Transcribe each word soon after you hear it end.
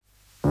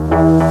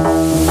Welcome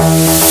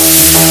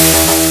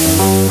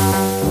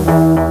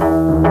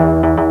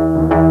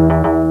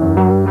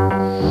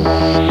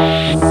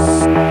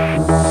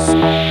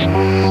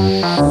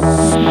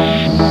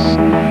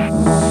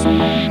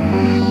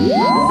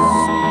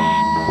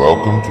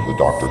to the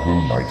Doctor Who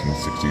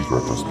 1960s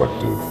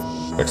retrospective,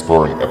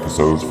 exploring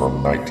episodes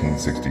from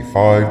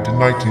 1965 to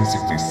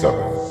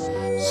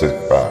 1967.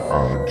 Sit back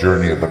on a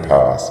journey of the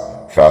past,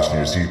 fasten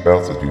your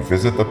seatbelts as we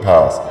visit the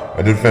past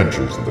and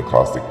adventures in the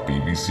classic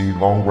BBC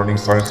long-running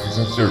science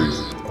fiction series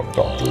of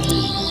Doctor Who.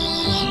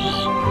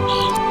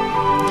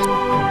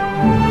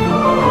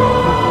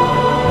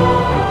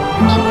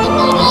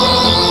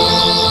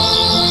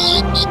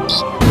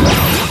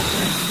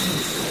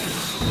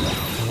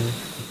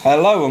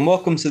 Hello and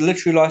welcome to the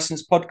Literary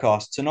License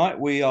podcast. Tonight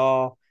we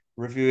are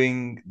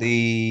reviewing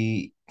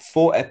the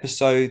 4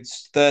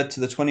 episodes, 3rd to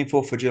the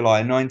 24th of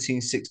July,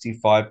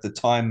 1965, The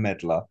Time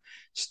Meddler,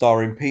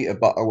 starring Peter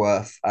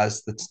Butterworth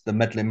as the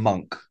meddling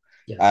monk,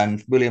 yes,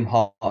 and William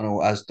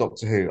Hartnell as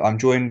Doctor Who. I'm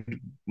joined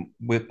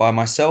by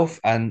myself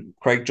and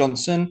Craig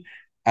Johnson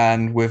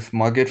and with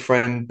my good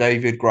friend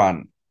David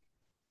Grant.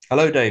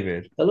 Hello,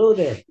 David. Hello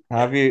there.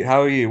 How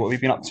are you? What have you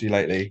been up to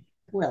lately?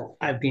 Well,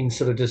 I've been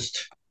sort of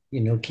just,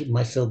 keeping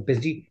myself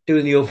busy,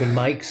 doing the open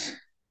mics.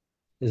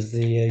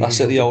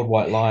 That's at the Old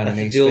White Line in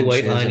East Finchley. The Old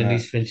White Line in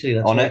East Finchley.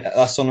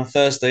 That's on a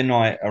Thursday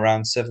night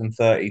around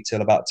 7:30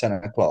 till about 10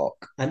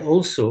 o'clock. And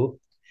also,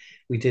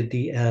 we did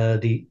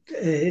the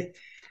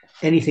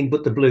Anything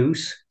But the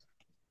Blues,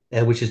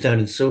 which is down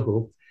in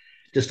Soho,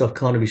 just off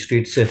Carnaby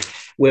Street, so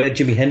where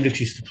Jimi Hendrix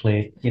used to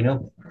play,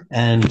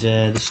 and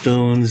the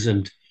Stones,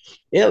 and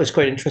yeah, it was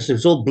quite interesting. It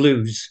was all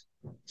blues,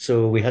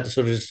 so we had to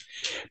sort of just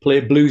play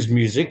blues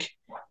music.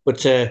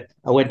 But I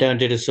went down and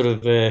did a sort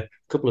of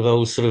couple of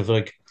old sort of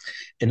like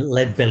a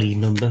lead belly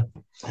number,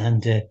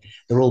 and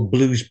they're all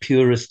blues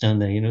purists down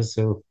there,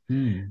 so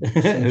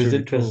it was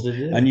interesting.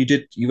 Cool. Yeah. And you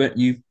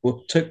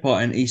took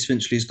part in East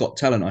Finchley's Got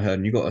Talent, I heard,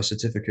 and you got a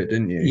certificate,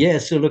 didn't you? Yeah,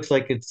 so it looks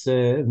like it's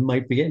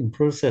might be getting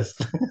processed.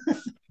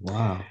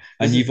 Wow.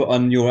 And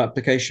your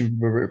application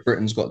for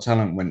Britain's Got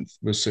Talent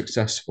was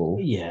successsucul.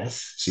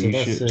 Yes. So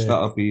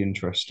that'll be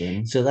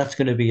interesting. So that's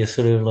going to be a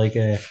sort of like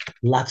a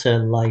latter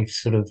life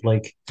sort of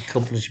like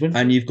accomplishment.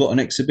 And you've got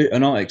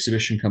an art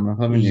exhibition coming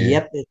up, haven't you?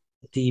 Yep.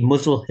 The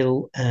Muswell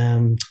Hill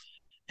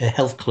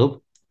Health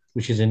Club,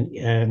 which is in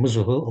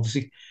Muswell Hill,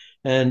 obviously.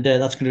 And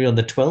that's going to be on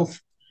the 12th.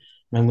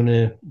 And I'm going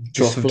to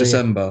 12th of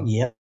December.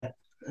 Yeah.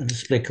 And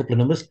display a couple of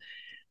numbers.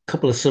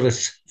 Couple of sort of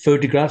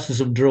photographs and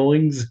some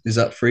drawings. Is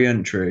that free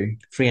entry?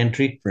 Free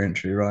entry,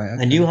 right?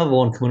 Okay. And you have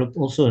one coming up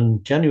also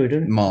in January,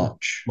 don't you?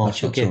 March.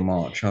 Okay. Until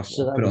March. I'll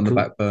put it on the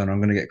back burner. I'm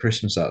going to get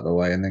Christmas out of the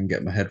way and then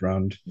get my head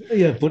round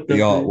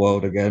the art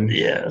world again.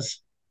 Yes.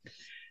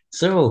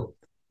 So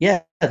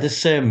yeah,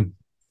 this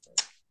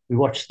we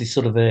watched the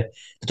sort of the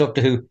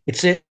Doctor Who.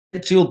 It's the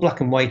old black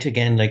and white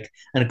again,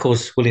 and of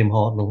course William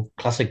Hartnell,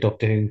 classic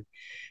Doctor Who.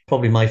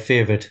 Probably my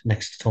favourite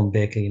next to Tom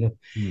Baker,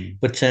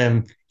 But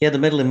the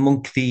meddling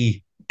monk,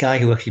 the guy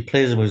who actually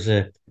plays him was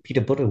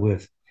Peter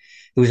Butterworth,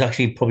 who was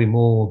actually probably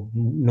more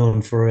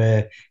known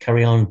for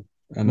Carry On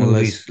and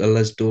movies. a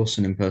Les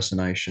Dawson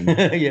impersonation.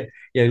 yeah,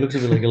 he looks a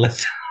bit like a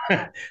Les,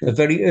 a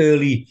very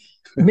early.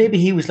 Maybe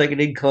he was like an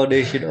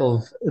incarnation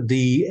of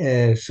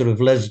the sort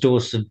of Les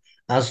Dawson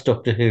as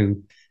Doctor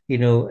Who,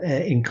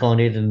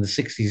 incarnated in the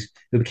 60s,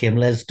 who became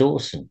Les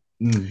Dawson.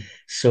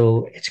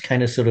 So it's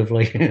kind of sort of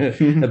like a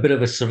bit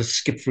of a sort of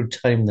skip through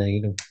time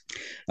there,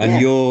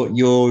 And your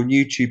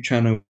YouTube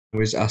channel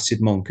is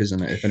Acid Monk,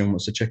 isn't it? If anyone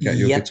wants to check out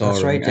your guitar,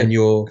 that's right. And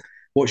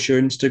what's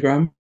your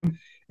Instagram?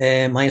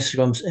 My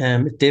Instagram's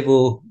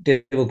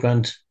Davo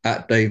Grant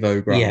at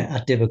Davo Grant. Yeah,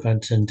 at Davo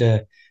Grant, and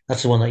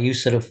that's the one that you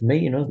set up for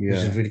me, which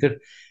is really good.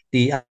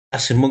 The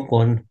Acid Monk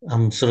one,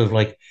 I'm sort of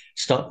like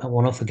starting that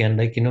one off again,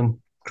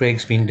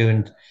 Craig's been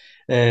doing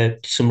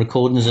some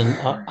recordings, and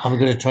I'm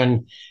going to try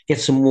and get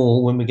some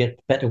more when we get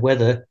better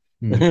weather,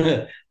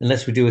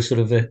 unless we do a sort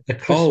of a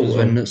Christmas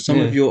one. And some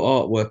of your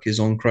artwork is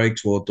on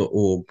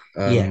craigsworld.org.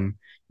 You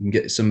can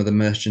get some of the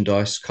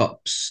merchandise,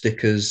 cups,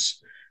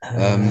 stickers,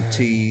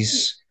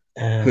 teas,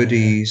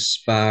 hoodies,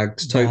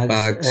 tote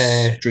bags,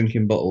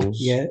 drinking bottles.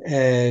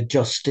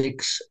 Joss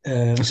sticks.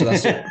 So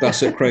that's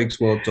at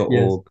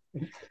craigsworld.org.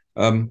 Yes.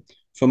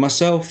 For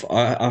myself,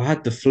 I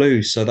had the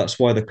flu, so that's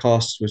why the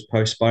cast was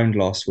postponed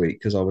last week,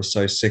 because I was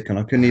so sick and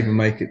I couldn't even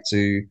make it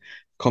to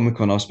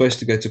Comic-Con. I was supposed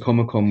to go to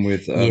Comic-Con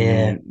with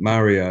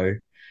Mario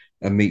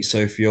and meet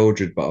Sophie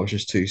Aldred, but I was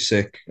just too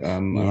sick,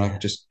 and I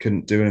just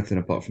couldn't do anything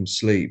apart from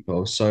sleep. It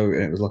was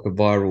like a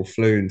viral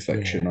flu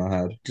infection I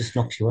had. Just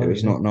knocks you out. It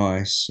was not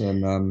nice,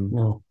 and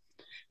no.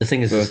 The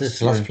thing is, it's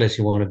the last place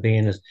you want to be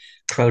in, is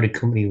crowded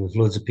company with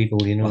loads of people,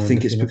 I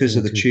think it's because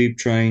of the tube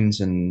trains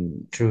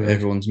and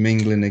everyone's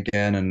mingling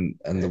again,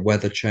 and the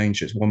weather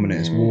change. It's 1 minute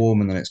it's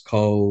warm and then it's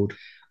cold.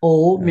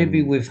 Or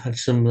maybe we've had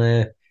some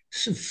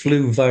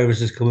flu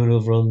viruses coming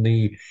over on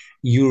the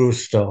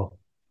Eurostar.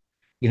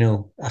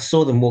 I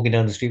saw them walking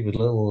down the street with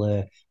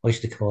little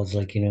Oyster cards,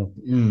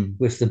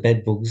 with the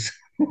bed bugs.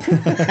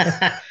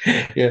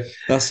 Yeah,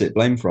 That's it.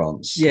 Blame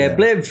France. yeah.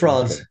 Blame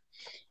France. Okay.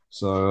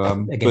 So,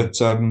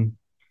 Again.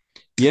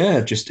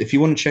 yeah, just if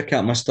you want to check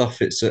out my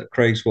stuff, it's at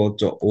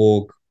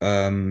craigsworld.org.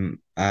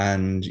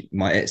 And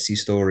my Etsy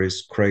store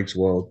is Craig's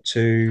World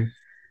 2.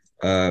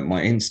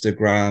 My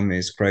Instagram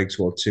is Craig's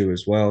World 2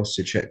 as well,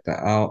 so check that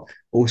out.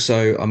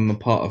 Also, I'm a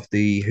part of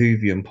the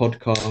Whovian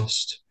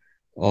podcast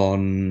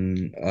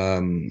on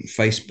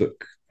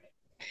Facebook.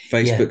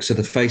 Yeah. So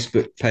the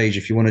Facebook page,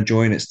 if you want to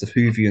join, it's the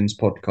Whovians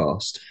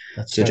podcast.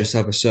 That's So right. just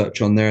have a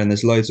search on there, and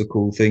there's loads of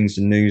cool things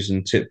and news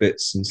and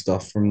tidbits and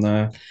stuff from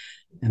there.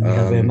 And we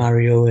have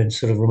Mario and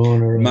sort of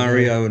Ramona.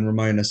 Mario and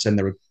Ramona send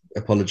their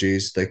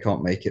apologies. They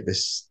can't make it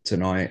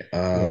tonight.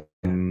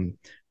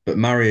 But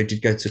Mario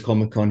did go to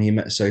Comic-Con. He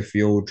met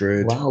Sophie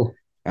Aldred. Wow.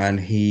 And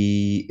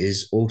he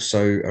is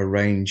also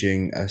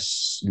arranging a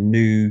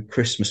new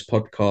Christmas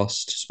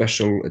podcast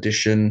special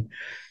edition,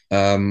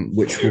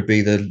 which will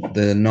be the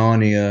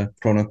Narnia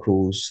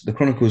Chronicles, the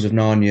Chronicles of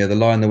Narnia, The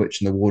Lion, the Witch,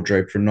 and the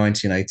Wardrobe from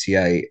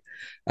 1988.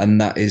 And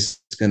that is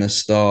going to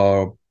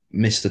star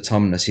Mr.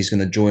 Tumnus. He's going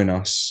to join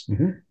us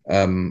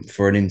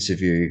for an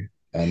interview.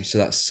 So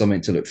that's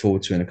something to look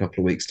forward to in a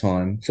couple of weeks'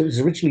 time. So it was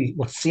originally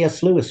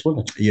C.S. Lewis,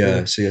 wasn't it?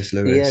 Yeah, C.S.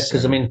 Lewis. Yeah,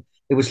 because I mean,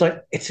 it was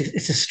like it's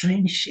a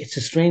strange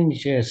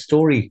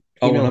story.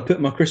 And I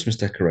put my Christmas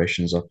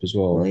decorations up as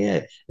well. Oh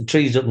yeah, the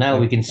tree's up now.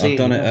 We can see. I've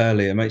done it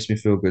early. It makes me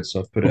feel good,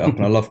 so I've put it up.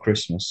 And I love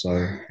Christmas,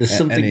 so there's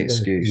something any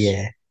excuse.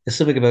 There's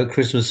something about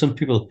Christmas. Some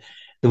people.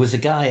 There was a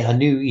guy I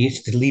knew. He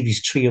used to leave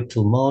his tree up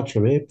till March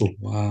or April.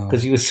 Wow.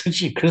 Because he was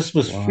such a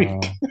Christmas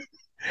freak.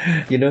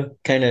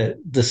 Kind of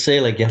the say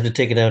like you have to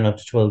take it down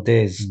after 12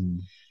 days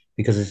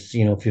because it's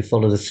if you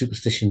follow the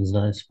superstitions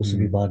now it's supposed to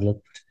be bad luck.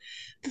 But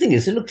the thing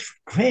is, it looks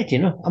great.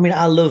 I mean,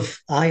 I like.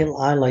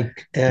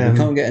 We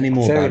can't get any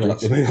more bad luck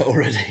than we got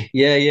already.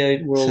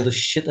 Yeah. We're all the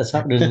shit that's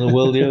happening in the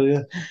world.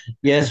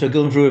 Yes, we're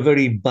going through a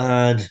very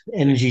bad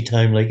energy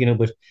time,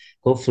 but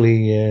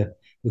hopefully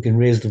we can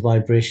raise the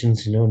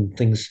vibrations, and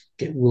things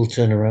will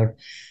turn around.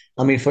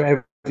 I mean,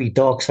 for every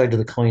dark side of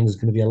the coin, there's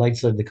going to be a light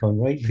side of the coin,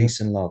 right? Peace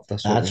and love.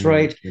 That's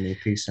right. We need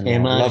peace and love.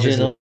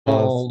 Imagine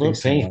all the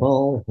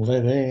people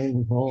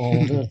living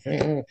all the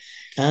things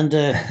and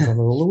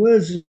all the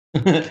words.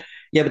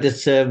 Yeah, but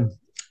this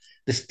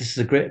is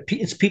a great.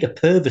 It's Peter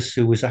Purves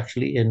who was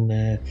actually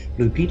in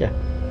Blue Peter.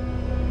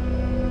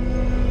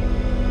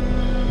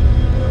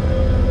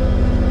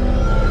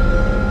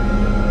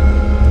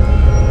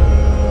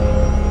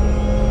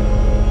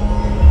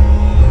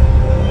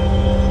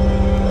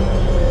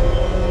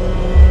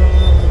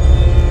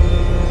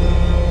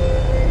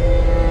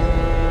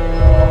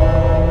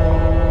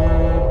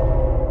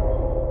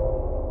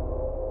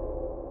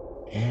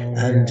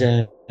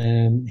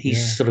 And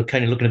he's sort of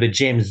kind of looking a bit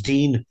James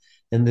Dean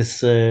in this,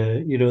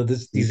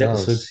 these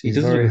episodes. He's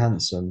very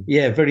handsome.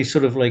 Yeah, very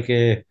sort of like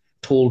a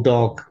tall,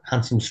 dark,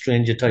 handsome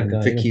stranger type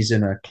guy. Vicky's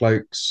in her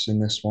cloaks in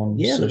this one,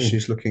 so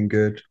she's looking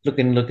good.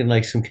 Looking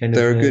like some kind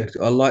they're of. They're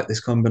good. I like this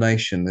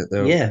combination that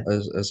they're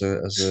as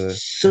a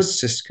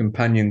cis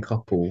companion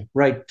couple.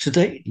 Right. So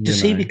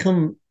does he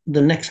become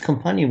the next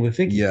companion with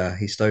Vicky? Yeah,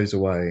 he stows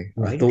away.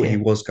 Right, I thought he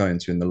was going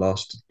to in the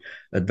last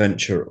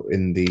adventure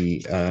in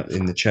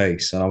the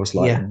chase, and I was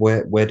like,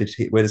 where does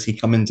he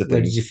come into things?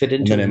 Where did you fit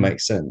into? And then it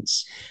makes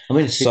sense. I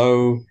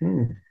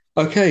mean,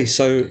 okay,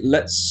 so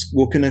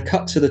we're going to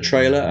cut to the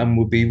trailer, and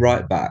we'll be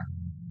right back.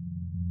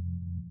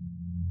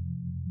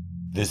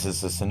 This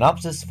is a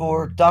synopsis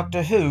for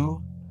Doctor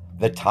Who: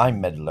 The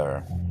Time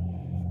Meddler,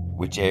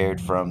 which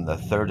aired from the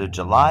 3rd of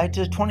July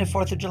to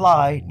 24th of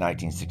July,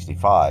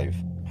 1965.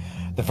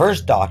 The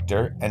First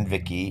Doctor and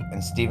Vicky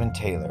and Stephen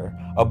Taylor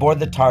aboard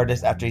the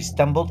TARDIS after he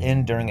stumbled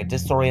in during a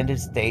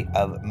disoriented state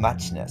of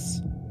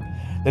muchness.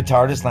 The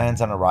TARDIS lands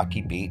on a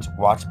rocky beach,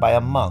 watched by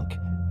a monk.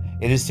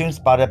 It is soon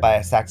spotted by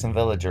a Saxon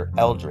villager,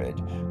 Eldred,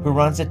 who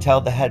runs to tell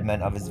the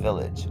headman of his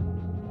village.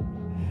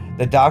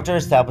 The Doctor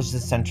establishes a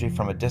sentry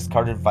from a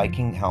discarded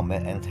Viking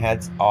helmet and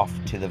heads off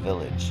to the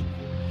village.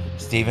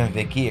 Steve and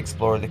Vicky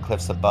explore the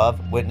cliffs above,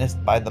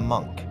 witnessed by the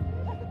monk.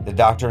 The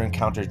Doctor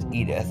encounters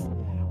Edith,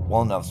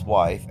 Wolnuff's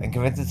wife, and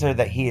convinces her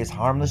that he is a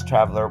harmless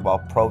traveler while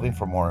probing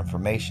for more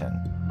information.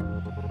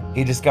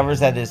 He discovers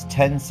that it is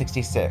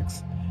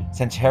 1066,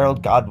 since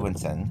Harold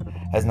Godwinson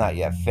has not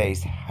yet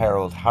faced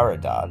Harold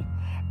Haradad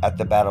at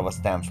the Battle of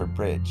Stamford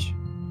Bridge.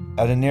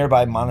 At a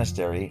nearby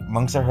monastery,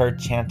 monks are heard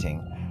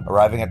chanting.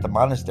 Arriving at the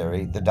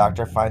monastery, the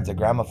Doctor finds a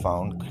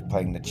gramophone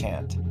playing the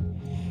chant.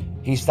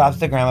 He stops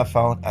the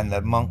gramophone and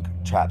the monk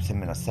traps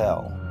him in a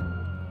cell.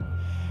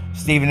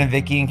 Stephen and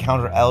Vicky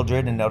encounter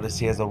Eldred and notice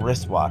he has a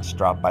wristwatch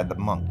dropped by the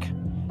monk.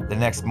 The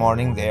next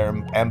morning, they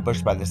are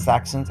ambushed by the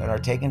Saxons and are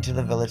taken to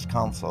the village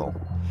council.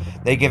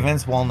 They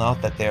convince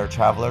Wolnuff that they are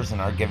travelers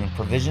and are given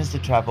provisions to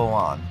travel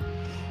on.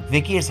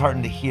 Vicky is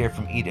heartened to hear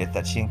from Edith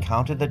that she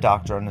encountered the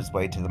Doctor on his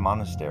way to the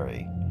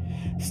monastery.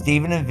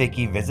 Stephen and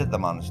Vicky visit the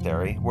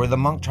monastery, where the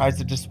monk tries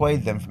to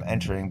dissuade them from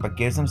entering but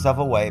gives himself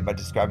away by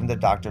describing the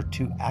Doctor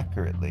too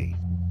accurately.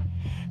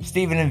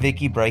 Stephen and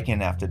Vicky break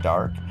in after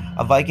dark.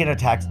 A Viking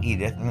attacks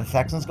Edith, and the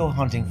Saxons go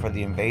hunting for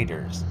the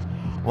invaders.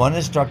 One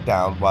is struck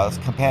down while his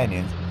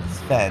companions,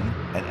 Sven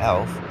and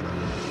Elf,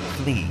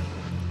 flee.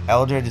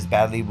 Eldred is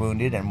badly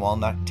wounded and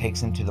Walnut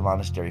takes him to the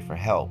monastery for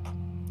help.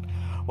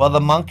 While the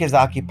monk is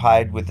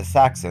occupied with the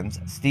Saxons,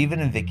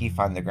 Stephen and Vicky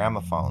find the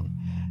gramophone.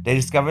 They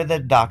discover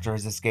that the doctor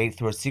has escaped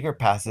through a secret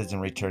passage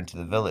and returned to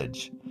the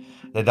village.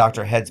 The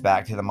doctor heads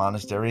back to the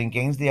monastery and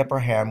gains the upper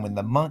hand when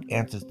the monk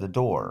answers the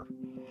door.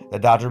 The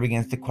doctor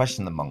begins to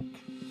question the monk.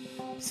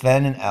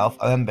 Sven and Elf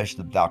ambush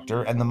the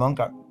doctor and the monk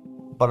are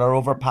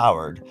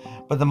overpowered,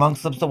 but the monk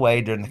slips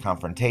away during the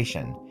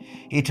confrontation.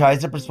 He tries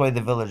to persuade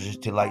the villagers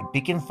to light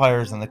beacon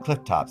fires on the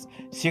cliff tops,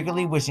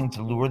 secretly wishing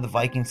to lure the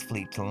Vikings'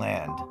 fleet to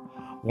land.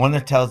 Warner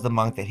tells the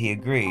monk that he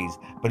agrees,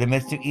 but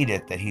admits to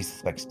Edith that he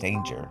suspects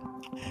danger.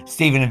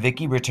 Stephen and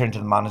Vicky return to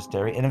the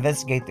monastery and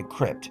investigate the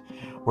crypt,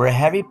 where a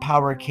heavy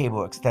power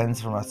cable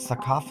extends from a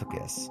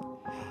sarcophagus.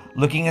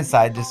 Looking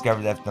inside,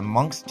 discover that the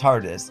monk's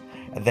TARDIS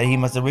and that he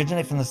must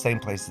originate from the same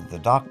place as the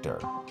doctor.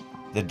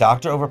 The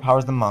doctor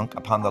overpowers the monk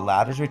upon the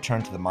latter's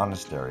return to the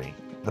monastery.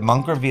 The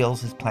monk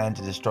reveals his plan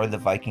to destroy the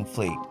Viking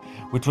fleet,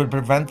 which would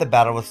prevent the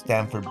battle with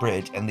Stamford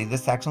Bridge and leave the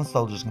Saxon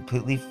soldiers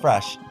completely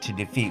fresh to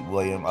defeat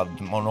William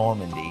of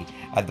Normandy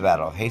at the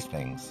Battle of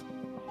Hastings.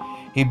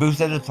 He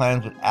boosted his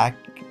plans would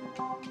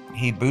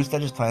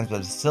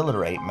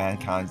accelerate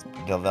mankind's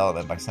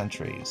development by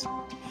centuries.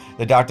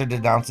 The doctor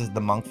denounces the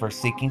monk for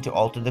seeking to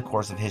alter the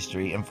course of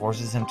history and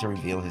forces him to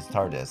reveal his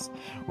TARDIS,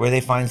 where they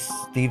find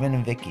Stephen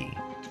and Vicky.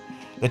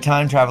 The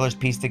time travelers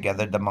piece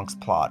together the monk's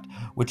plot,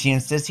 which he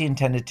insists he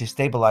intended to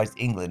stabilize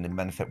England and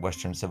benefit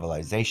Western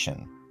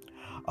civilization.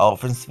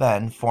 Ulf and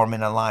Sven form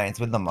an alliance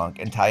with the monk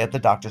and tie up the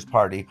doctor's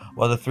party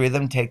while the three of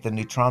them take the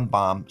neutron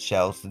bomb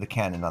shells to the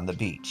cannon on the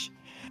beach.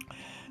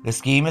 The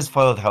scheme is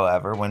foiled,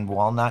 however, when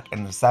Walnut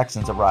and the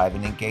Saxons arrive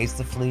and engage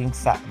the fleeing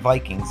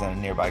Vikings in a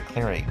nearby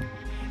clearing.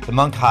 The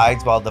monk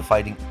hides while the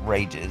fighting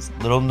rages,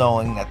 little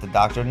knowing that the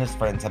doctor and his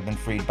friends have been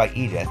freed by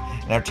Edith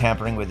and are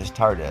tampering with his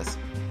TARDIS.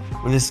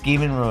 With his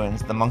scheme in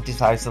ruins, the monk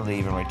decides to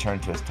leave and return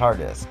to his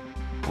TARDIS.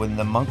 When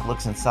the monk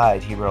looks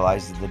inside, he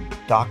realizes the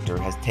doctor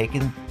has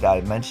taken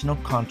dimensional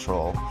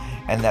control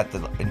and that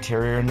the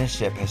interior in his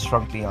ship has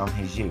shrunk beyond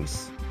his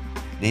use,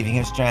 leaving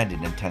him stranded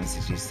in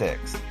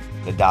 1066.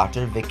 The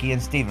doctor, Vicky,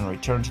 and Stephen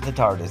return to the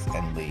TARDIS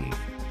and leave.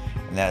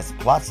 And that is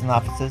plot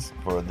synopsis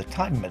for The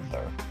Time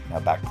Meddler.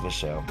 Now back to the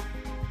show.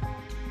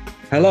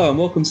 Hello and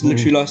welcome to the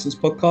Literary License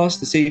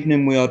podcast. This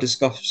evening we are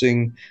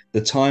discussing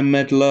The Time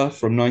Meddler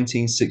from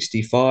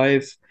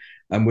 1965,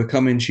 and we're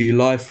coming to you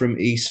live from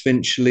East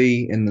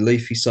Finchley in the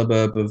leafy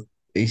suburb of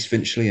East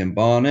Finchley and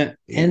Barnet,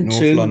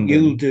 North London.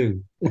 You'll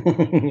do.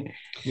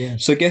 Yeah.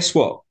 So guess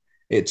what?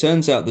 It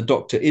turns out the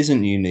Doctor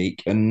isn't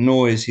unique, and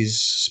nor is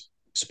his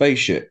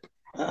spaceship.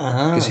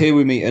 Because here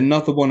we meet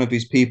another one of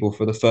his people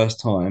for the first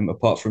time,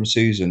 apart from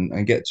Susan,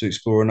 and get to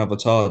explore another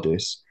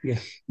TARDIS,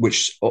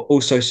 which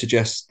also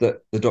suggests that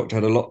the Doctor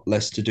had a lot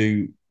less to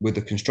do with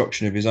the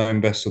construction of his own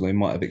vessel than he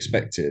might have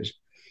expected.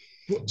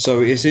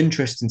 So it's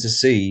interesting to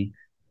see,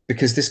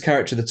 because this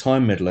character, the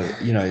Time Meddler,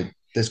 you know,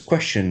 there's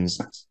questions.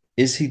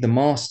 Is he the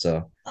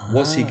master?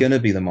 Was he going to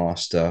be the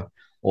master?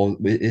 Or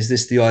is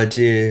this the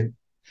idea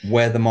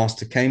where the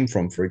master came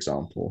from, for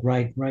example?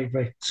 Right.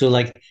 So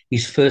like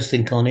his first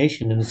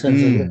incarnation in the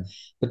sense of it.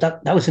 But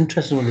that was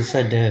interesting when they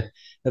said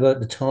about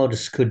the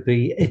TARDIS could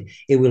be,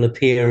 it will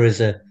appear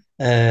as a,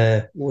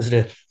 what was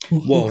it,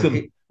 or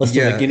something,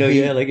 like in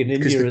India.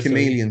 Because the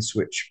chameleon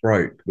switch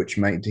broke, which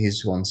made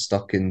his one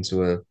stuck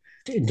into a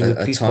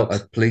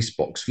police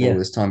box for all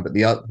this time. But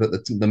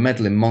the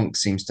meddling monk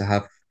seems to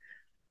have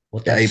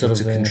able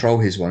to control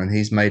his one, and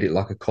he's made it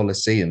like a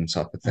Colosseum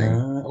type of thing,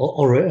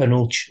 or an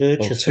old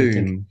church or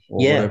tomb, or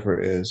whatever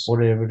it is.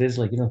 Whatever it is,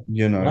 like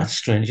that's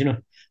strange.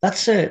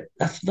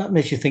 That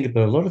makes you think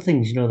about a lot of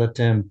things.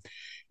 That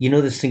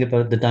this thing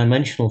about the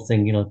dimensional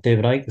thing.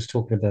 David Icke was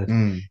talking about,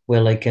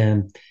 where like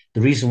the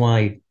reason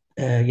why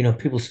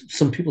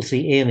some people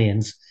see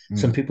aliens,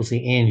 some people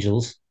see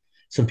angels,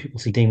 some people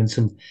see demons,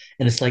 and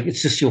it's like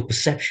it's just your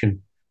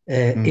perception.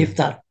 If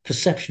that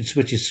perception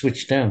switch is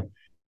switched down,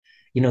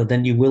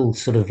 then you will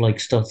sort of like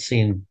start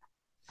seeing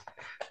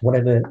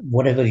whatever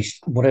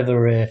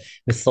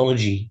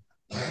mythology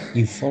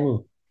you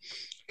follow.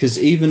 Because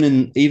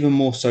even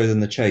more so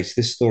than The Chase,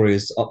 this story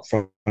is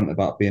upfront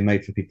about being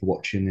made for people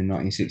watching in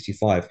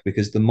 1965,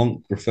 because the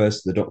monk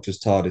refers to the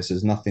Doctor's TARDIS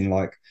as nothing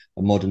like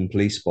a modern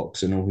police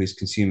box, and all his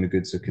consumer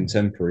goods are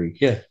contemporary.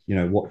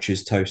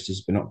 Watches,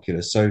 toasters,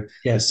 binoculars. So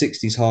the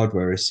 60s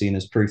hardware is seen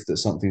as proof that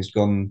something's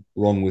gone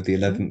wrong with the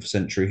 11th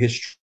century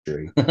history.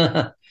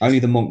 Only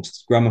the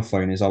monk's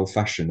gramophone is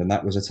old-fashioned, and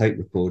that was a tape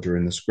recorder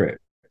in the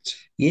script.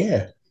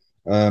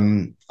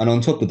 And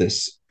on top of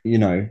this,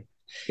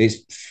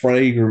 it's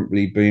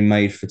flagrantly being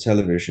made for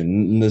television,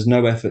 and there's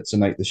no effort to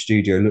make the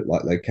studio look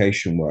like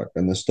location work,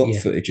 and the stock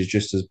footage is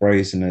just as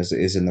brazen as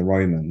it is in the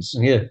Romans.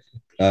 The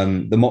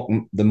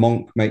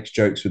monk makes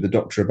jokes with the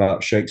Doctor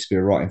about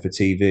Shakespeare writing for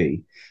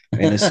TV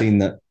in a scene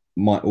that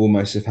might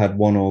almost have had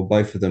one or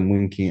both of them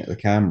winking at the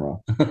camera,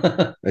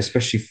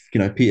 especially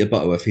Peter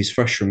Butterworth. He's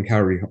fresh from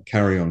Carry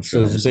On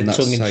So it's a films, and bit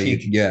tongue that's in how you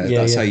cheek. yeah Yeah,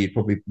 that's how yeah, you'd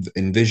probably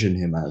envision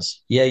him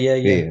as yeah.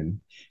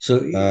 being. So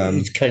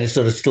it's kind of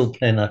sort of still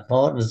playing that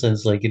part in a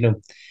sense, like the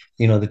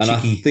And I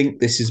cheeky, think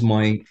this is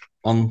my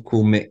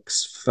Uncle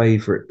Mick's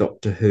favorite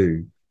Doctor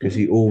Who because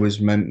he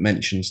always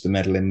mentions the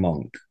meddling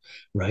monk.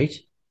 right?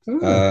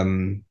 Oh.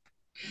 Um,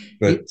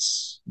 but It,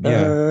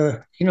 yeah,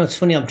 it's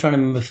funny. I'm trying to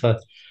remember if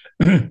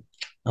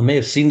I may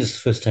have seen this the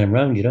first time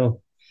round.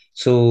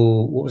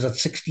 So what was that?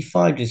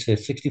 65? Did you say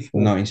 64?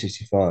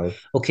 1965.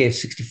 Okay,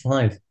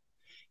 65.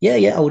 Yeah.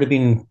 I would have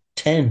been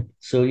 10,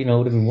 so I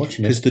would have been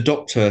watching Because it. the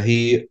Doctor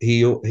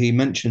he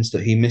mentions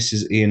that he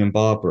misses Ian and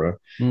Barbara,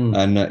 Mm.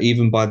 and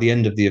even by the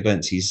end of the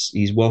events,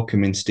 he's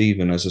welcoming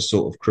Stephen as a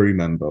sort of crew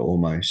member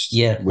almost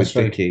Yeah, with that's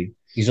right. Vicky.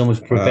 He's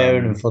almost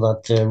preparing him for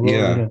that role.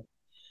 Yeah,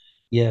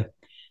 Yeah,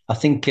 I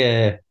think.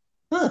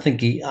 I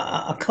think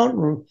I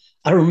can't.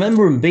 I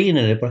remember him being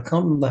in it, but I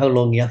can't remember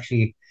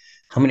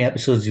how many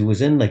episodes he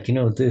was in. Like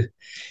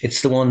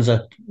it's the ones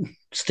that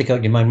stick out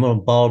in your mind more.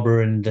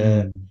 Barbara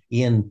and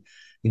Ian.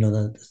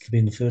 That's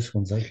been the first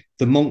ones. Like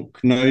the monk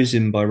knows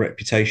him by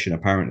reputation,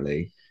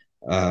 apparently.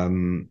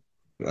 Um,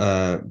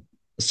 uh,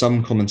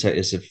 some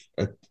commentators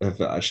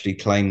have actually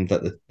claimed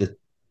that the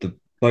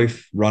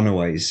both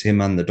runaways,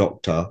 him and the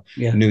Doctor,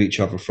 yeah, knew each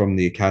other from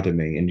the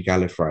academy in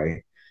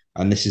Gallifrey,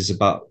 and this is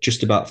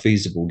just about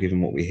feasible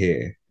given what we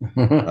hear.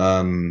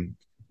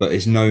 But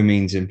it's no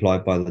means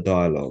implied by the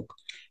dialogue.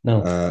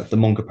 no, The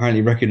monk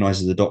apparently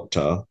recognizes the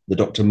Doctor. The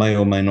Doctor may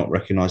or may not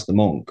recognize the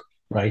monk.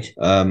 right.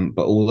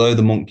 But although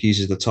the monk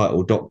uses the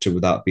title Doctor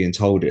without being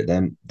told it,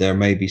 then there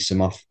may be some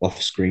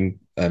off-screen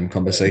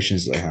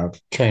conversations that they have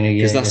Kind of,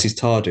 because yeah, that's yeah. his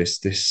TARDIS,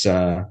 this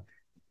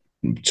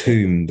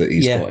tomb that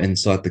he's Yeah. got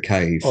inside the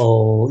cave,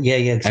 Oh, yeah,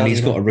 and exactly.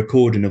 he's got a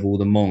recording of all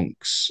the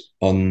monks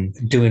on.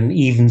 Doing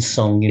even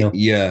song,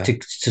 Yeah.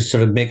 to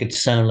sort of make it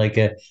sound like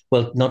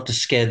not to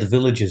scare the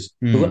villagers.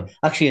 Hmm.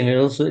 Actually, and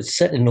it's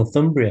set in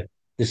Northumbria.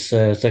 This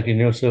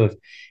second, so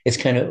it's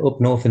kind of up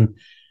north, and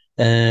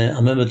I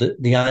remember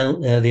the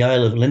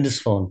Isle of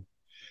Lindisfarne.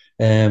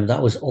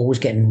 That was always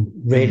getting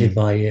raided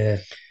by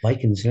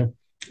Vikings.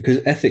 Because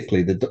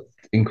ethically,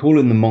 in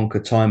calling the monk a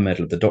time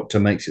meddler, the Doctor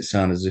makes it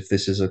sound as if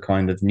this is a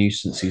kind of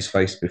nuisance he's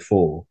faced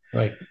before.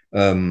 Right.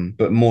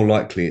 But more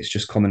likely, it's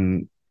just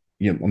common,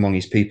 among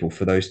his people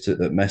for those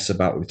that mess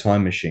about with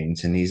time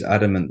machines. And he's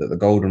adamant that the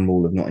golden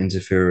rule of not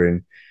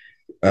interfering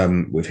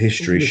with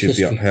history With should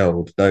be history.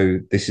 upheld, though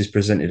this is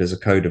presented as a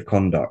code of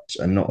conduct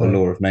and not a Right.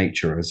 law of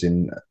nature, as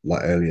in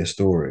like earlier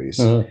stories.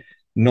 Uh,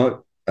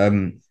 Not,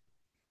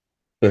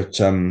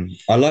 but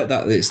I like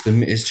that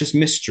it's just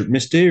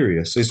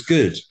mysterious. It's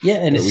good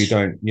yeah, and that we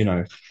don't,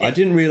 I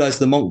didn't realize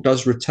the monk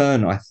does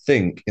return. I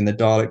think in the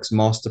Daleks'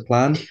 master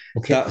plan,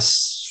 okay.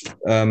 that's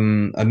a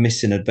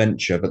missing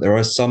adventure, but there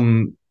are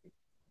some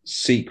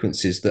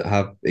sequences that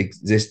have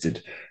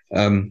existed.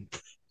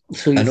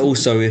 And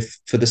also, if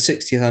for the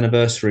 60th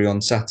anniversary on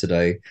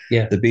Saturday,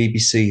 yeah, the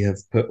BBC have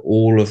put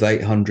all of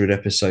 800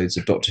 episodes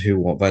of Doctor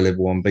Who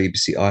available on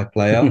BBC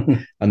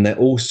iPlayer, and they're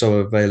also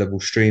available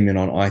streaming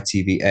on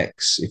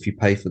ITVX if you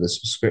pay for the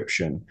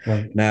subscription.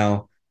 right.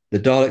 Now, the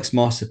Daleks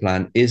Master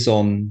Plan is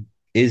on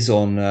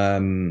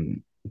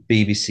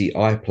BBC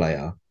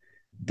iPlayer.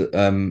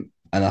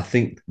 And I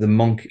think the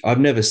monk, I've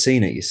never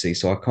seen it, you see,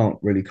 so I can't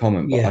really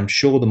comment, but Yeah. I'm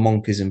sure the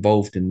monk is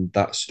involved in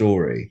that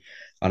story.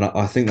 And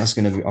I think that's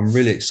going to be, I'm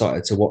really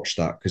excited to watch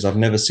that because I've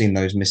never seen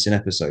those missing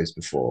episodes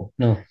before.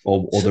 No.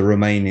 Or the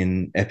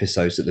remaining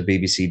episodes that the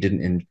BBC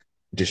didn't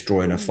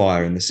destroy in a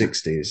fire in the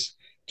 60s.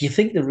 Do you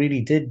think they really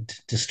did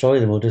destroy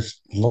them or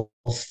just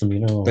lost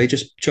them, They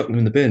just chucked them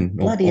in the bin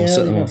or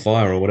set them on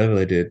fire or whatever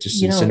they did,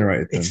 just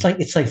incinerated them.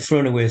 It's like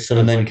thrown away sort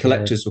and of then like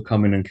collectors were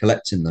coming and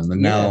collecting them.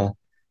 And now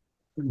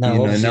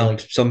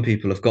some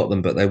people have got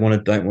them, but they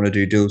don't want to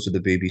do deals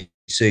with the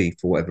BBC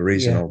for whatever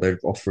reason, or they're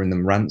offering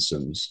them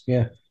ransoms.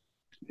 Yeah.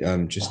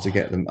 Just to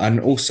get them. And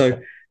also,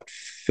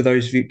 for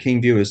those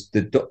keen viewers,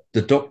 the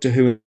Doctor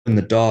Who and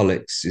the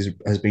Daleks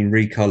has been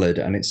recolored,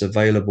 and it's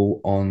available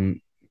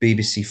on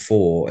BBC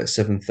 4 at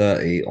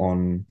 7:30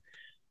 on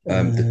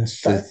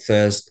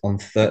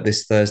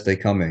this Thursday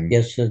coming.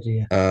 Yes,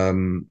 yeah.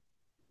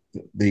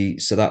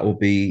 So that will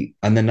be,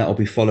 and then that will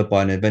be followed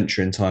by an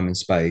adventure in time and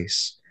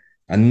space,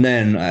 and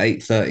then at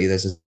 8:30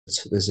 there's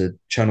a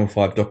Channel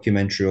 5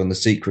 documentary on the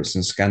secrets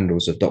and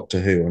scandals of Doctor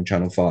Who on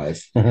Channel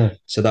 5.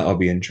 So that'll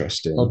be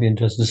interesting. I'll be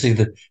interested to see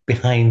the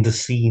behind the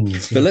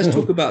scenes. But let's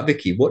talk about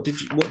Vicky. What do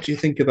you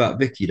think about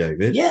Vicky,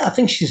 David? Yeah, I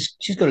think she's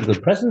got a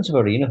good presence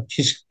about her.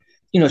 She's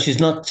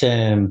not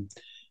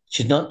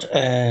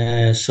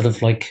sort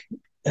of like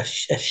a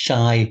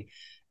shy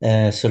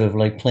sort of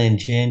like plain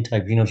Jane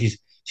type.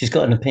 She's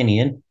got an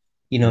opinion.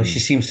 She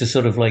seems to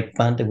sort of like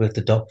banter with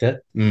the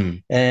Doctor.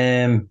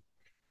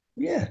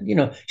 Yeah,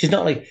 she's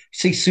not like,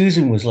 see,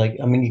 Susan was like,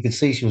 I mean, you could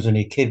see she was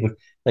only a kid, but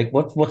like,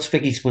 what's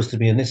Vicky supposed to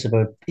be in this,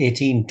 about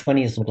 18,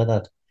 20 or something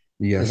like that?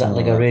 Yeah. Is that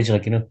like her age,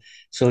 like,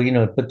 so,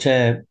 but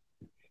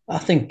I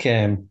think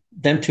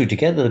them two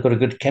together, they've got a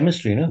good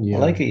chemistry, I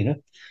like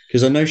it,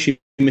 Because I know she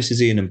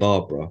misses Ian and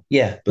Barbara.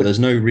 Yeah. But there's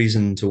no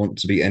reason to want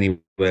to be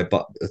anywhere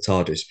but the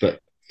TARDIS. But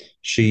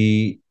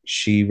she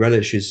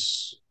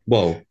relishes,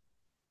 well,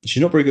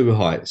 she's not very good with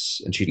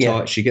heights, and she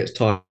gets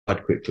tired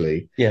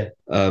quickly. Yeah.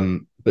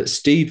 But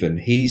Stephen,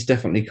 he's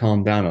definitely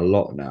calmed down a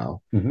lot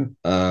now.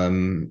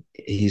 Mm-hmm.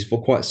 He's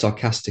quite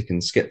sarcastic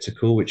and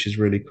skeptical, which is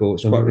really cool.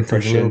 It's quite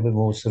refreshing. A little bit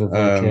more sort of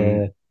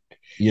like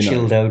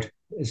chilled out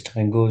as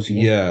time goes.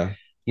 Yeah.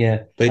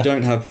 They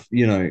don't have,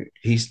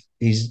 he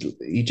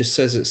just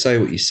say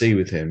what you see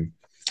with him.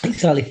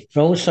 Exactly. I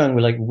always found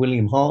with like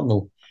William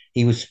Hartnell,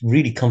 he was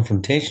really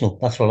confrontational.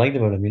 That's what I liked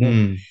about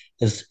him,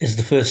 As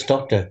the first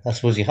Doctor, I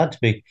suppose he had to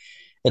be.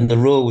 And the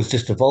role was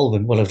just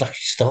evolving. Well, it was actually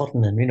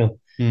starting then,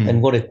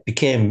 and what it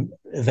became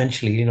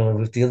eventually,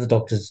 with the other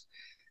Doctors,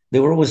 they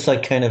were always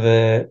like kind of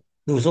there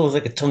was always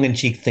like a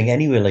tongue-in-cheek thing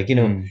anyway, like,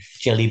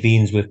 jelly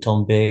beans with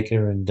Tom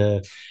Baker and,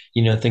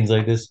 things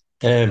like this.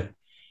 But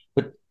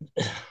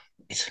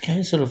it's kind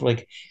of sort of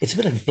like, it's a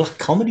bit like black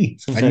comedy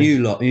sometimes. And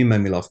you made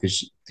me laugh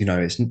because,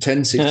 it's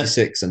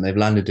 1066 and they've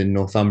landed in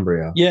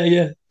Northumbria.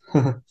 Yeah.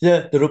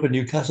 Yeah, they're up in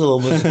Newcastle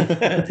almost.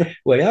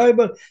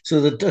 So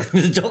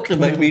the Doctor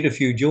might meet a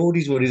few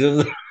Geordies when he's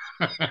over there.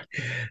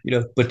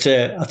 But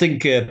I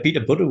think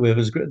Peter Butterworth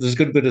is great. There's a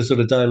good bit of sort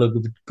of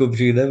dialogue going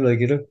between them, like,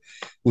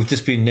 We've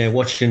just been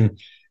watching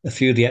a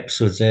few of the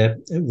episodes there,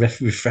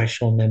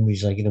 refresh on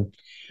memories, like,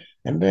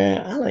 And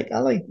I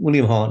like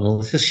William Hartnell.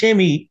 It's a shame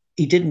he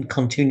didn't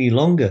continue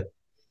longer.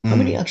 How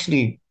many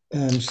actually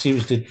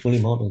series did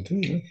William Hartnell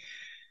do?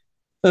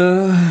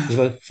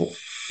 About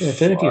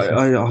 30 or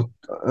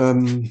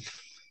something.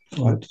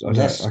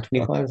 Less,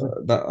 25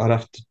 I'd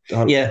have to.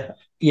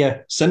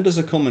 Yeah. Send us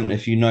a comment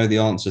if you know the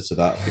answer to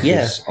that,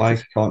 because I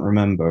can't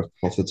remember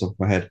off the top of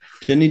my head.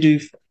 Didn't he do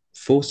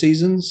 4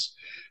 seasons?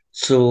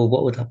 So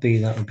what would that be?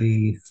 That would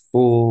be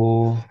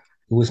 4.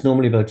 It was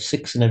normally about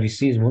 6 in every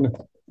season, wasn't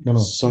it? No,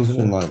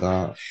 something like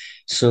that.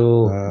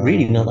 So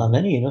really not that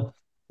many,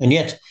 And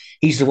yet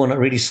he's the one that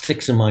really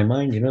sticks in my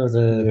mind,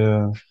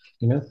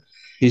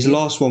 His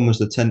last one was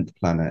the 10th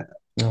Planet.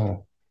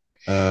 Oh.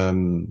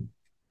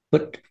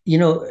 But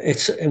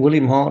it's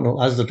William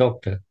Hartnell as the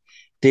Doctor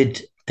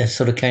did a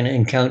sort of kind of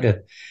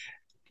encounter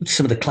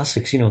some of the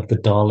classics, the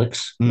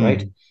Daleks,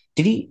 right?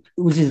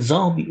 Was it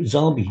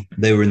Zarbi?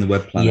 They were in the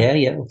Web Planet.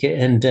 Yeah, okay.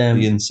 And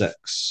the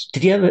insects.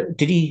 Did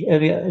he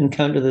ever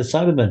encounter the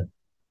Cybermen?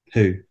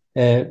 Who?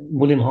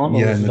 William Hartnell.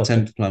 Yeah, in the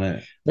 10th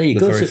Planet. There you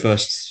go. The very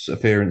first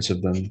appearance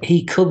of them.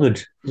 He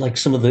covered like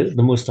some of the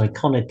most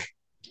iconic.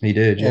 He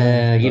did,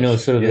 yeah.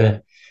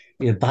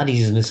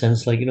 Baddies in a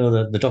sense, like,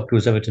 the Doctor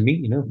was ever to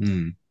meet,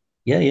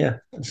 Yeah.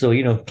 So,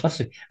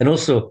 classic. And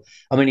also,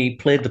 I mean, he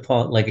played the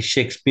part like a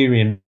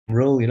Shakespearean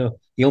role,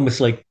 He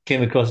almost like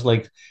came across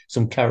like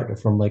some character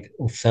from like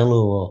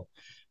Othello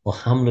or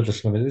Hamlet or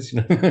something like this,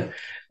 It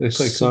was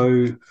quite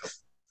cool.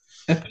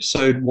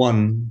 Episode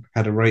 1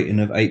 had a rating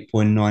of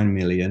 8.9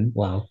 million.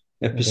 Wow.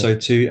 Episode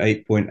 2,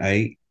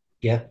 8.8.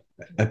 Yeah.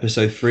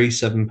 Episode 3,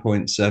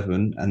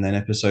 7.7. And then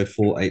episode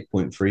 4,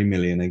 8.3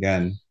 million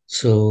again.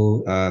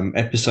 So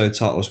episode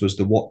titles was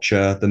The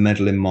Watcher, The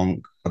Meddling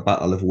Monk, A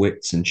Battle of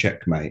Wits, and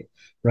Checkmate.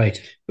 Right.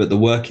 But the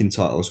working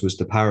titles was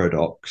The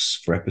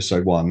Paradox for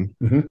episode 1,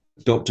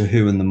 Doctor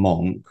Who and the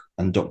Monk,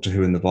 and Doctor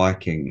Who and the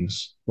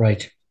Vikings.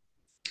 Right.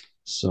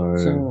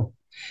 So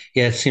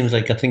yeah, it seems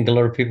like I think a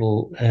lot of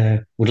people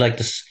would like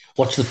to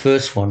watch the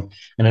first one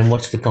and then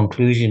watch the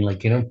conclusion,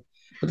 like, But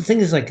the thing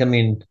is, like, I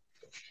mean,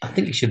 I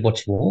think you should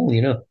watch them all,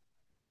 You're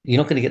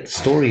not going to get the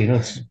story,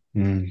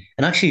 And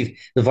actually,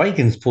 the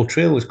Vikings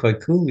portrayal was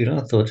quite cool,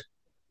 I thought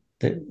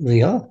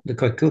they're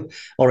quite cool.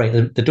 All right,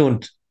 they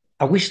don't.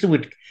 I wish they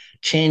would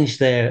change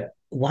their.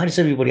 Why does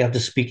everybody have to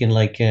speak in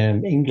like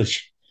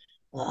English?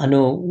 I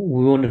know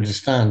we won't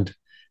understand,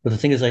 but the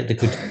thing is, like, they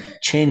could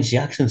change the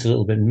accents a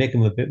little bit and make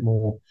them a bit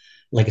more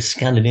like a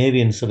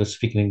Scandinavian sort of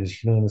speaking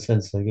English, in a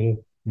sense, like,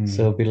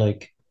 So it'd be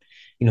like,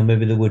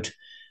 maybe they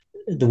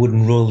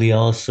wouldn't roll the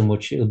R's so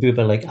much. It'll be a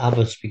bit like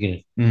ABBA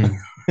speaking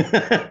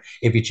it.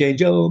 If you change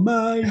your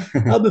mind,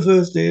 I'm the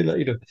first day,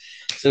 like,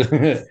 So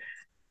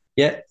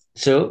yeah.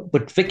 So,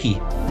 but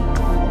Vicky.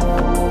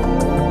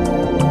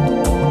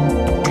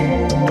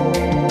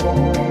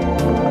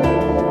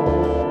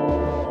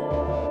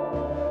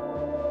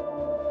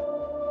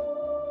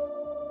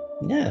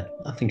 Yeah,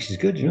 I think she's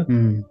good,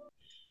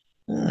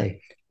 Aye.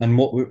 And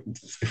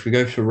if we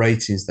go for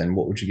ratings, then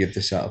what would you give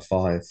this out of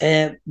 5?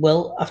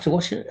 Well, after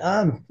watching it,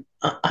 I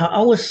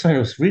always found it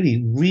was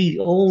really, really,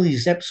 all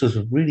these episodes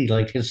were really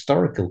like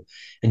historical,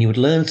 and you would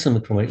learn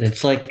something from it. And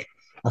it's like,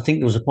 I think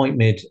there was a point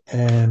made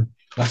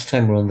last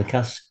time we were on the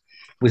cast,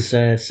 was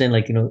saying,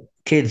 like,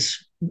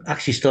 kids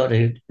actually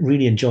started to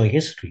really enjoy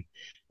history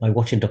by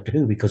watching Doctor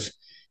Who because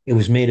it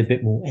was made a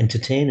bit more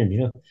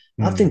entertaining.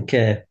 I think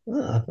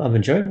I've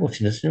enjoyed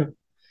watching this.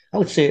 I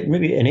would say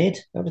maybe an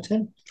 8 out of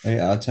 10. 8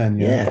 out of 10,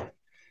 yeah.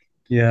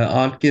 Yeah,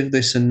 I'd give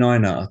this a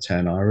 9 out of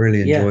 10. I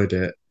really enjoyed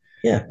it.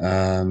 Yeah.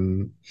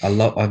 I'm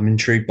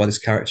intrigued by this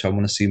character. I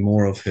want to see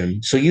more of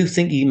him. So you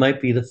think he might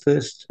be the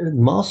first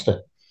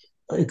master?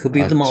 It could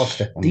be the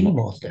Master,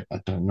 Master.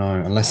 I don't know,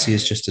 unless he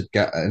is just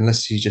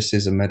unless he just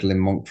is a meddling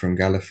monk from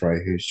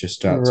Gallifrey who's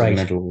just out to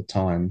meddle all the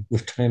time.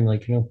 With time,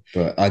 like, you know.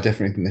 But I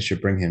definitely think they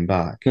should bring him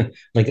back.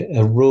 Like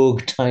a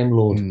rogue Time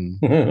Lord.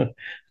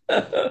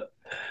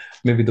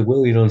 Maybe they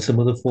will, in some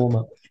other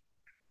format.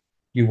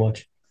 You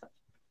watch.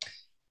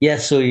 Yeah,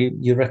 so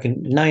you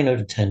reckon 9 out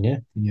of 10, yeah?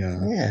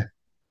 Yeah.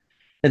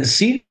 And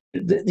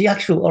the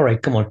actual, all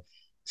right, come on.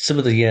 Some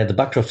of the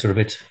backdrops are a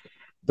bit,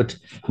 but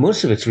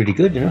most of it's really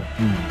good, you know?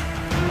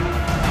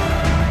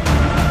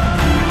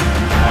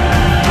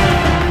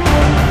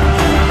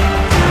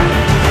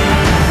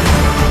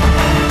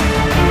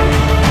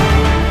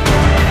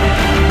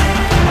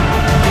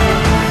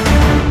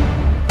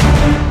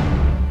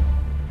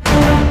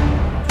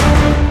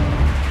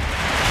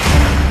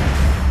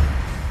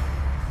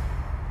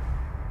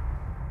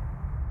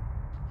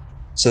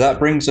 So that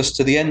brings us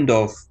to the end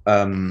of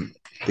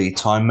the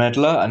Time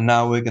Meddler, and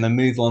now we're going to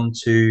move on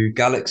to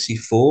Galaxy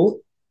 4,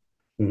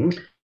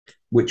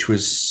 which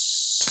was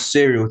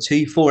serial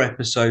T, 4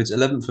 episodes,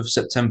 11th of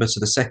September to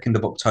the 2nd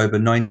of October,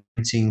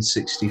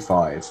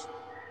 1965.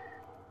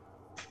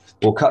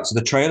 We'll cut to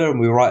the trailer and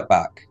we'll be right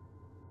back.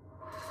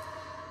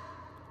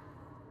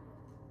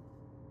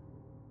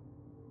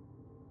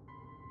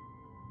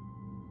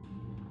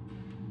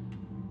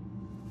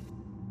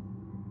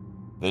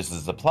 This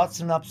is the plot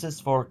synopsis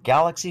for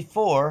Galaxy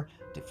 4,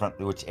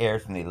 which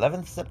aired from the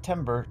 11th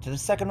September to the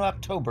 2nd of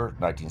October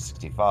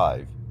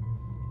 1965.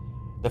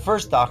 The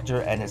First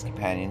Doctor and his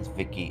companions,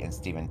 Vicky and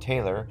Stephen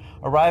Taylor,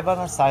 arrive on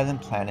a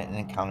silent planet and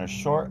encounter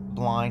short,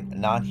 blind,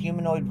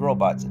 non-humanoid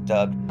robots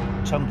dubbed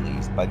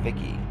Chumblies by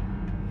Vicky.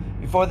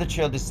 Before the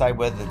trio decide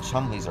whether the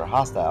Chumblies are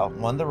hostile,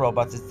 one of the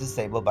robots is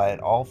disabled by an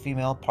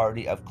all-female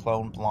party of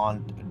clone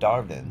blonde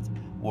Darvins,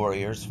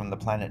 warriors from the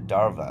planet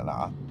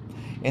Darvana,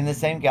 in the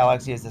same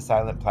galaxy as the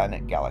silent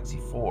planet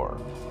Galaxy 4.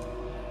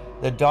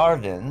 The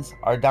Darvins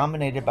are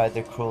dominated by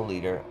their cruel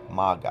leader,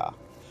 Maga,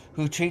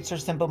 who treats her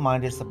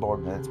simple-minded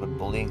subordinates with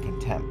bullying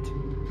contempt.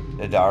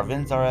 The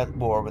Darvins are at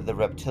war with the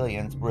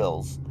reptilians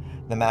Rills,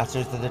 the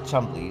masters of the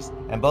Chumblies,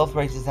 and both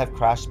races have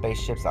crashed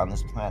spaceships on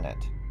this planet.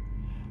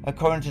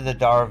 According to the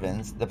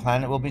Darvins, the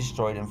planet will be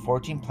destroyed in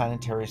 14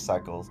 planetary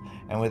cycles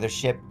and with their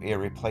ship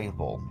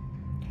irreplaceable.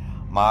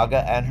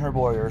 Maga and her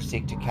warriors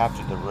seek to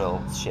capture the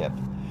Rill ship,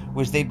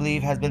 which they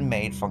believe has been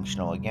made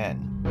functional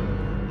again.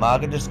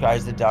 Maga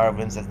describes the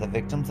Darwins as the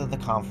victims of the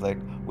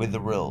conflict with the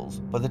Rills,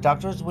 but the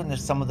Doctor has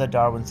witnessed some of the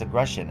Darwins'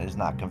 aggression and is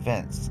not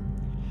convinced.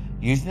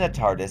 Using the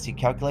TARDIS, he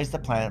calculates the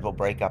planet will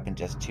break up in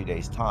just 2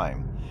 days'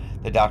 time.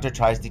 The Doctor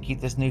tries to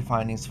keep this new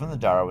findings from the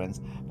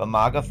Darwins, but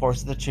Maga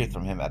forces the truth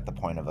from him at the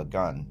point of a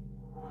gun.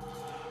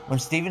 When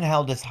Stephen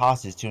held his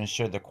hostage to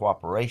ensure their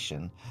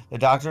cooperation, the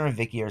Doctor and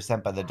Vicky are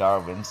sent by the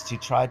Darwins to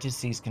try to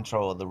seize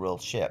control of the Rill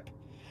ship.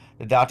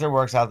 The Doctor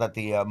works out that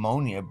the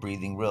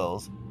ammonia-breathing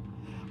Rills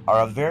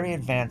are a very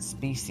advanced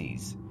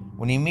species.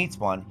 When he meets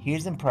one, he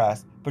is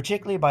impressed,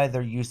 particularly by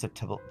their use of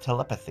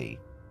telepathy.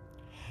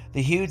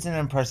 The huge and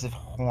impressive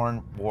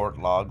horn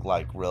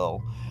warthog-like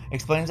Rill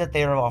explains that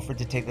they are offered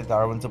to take the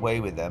Darwins away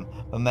with them,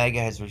 but Maga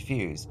has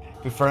refused,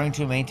 preferring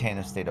to maintain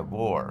a state of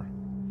war.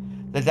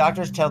 The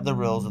Doctors tell the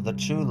Rills of the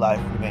true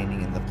life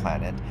remaining in the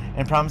planet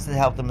and promise to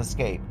help them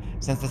escape,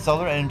 since the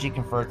solar energy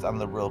conferred on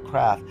the Rill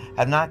craft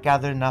have not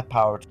gathered enough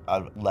power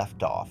to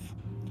left off.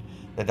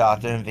 The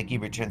Doctor and Vicky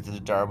return to the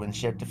Darwin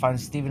ship to find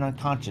Stephen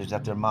unconscious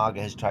after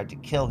Maga has tried to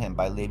kill him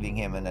by leaving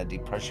him in a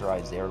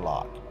depressurized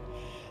airlock.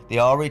 They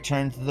all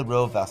return to the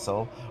Rill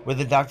vessel, where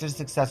the Doctor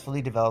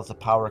successfully develops a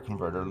power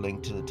converter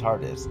linked to the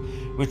TARDIS,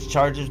 which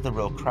charges the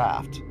Rill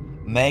craft.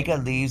 Maga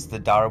leaves the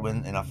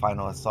Darwin in a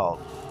final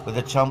assault, but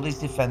the Chumblies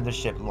defend the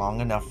ship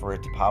long enough for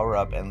it to power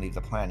up and leave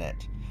the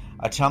planet.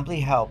 A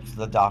Chumbly helps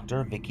the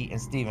Doctor, Vicky,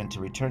 and Stephen to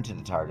return to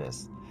the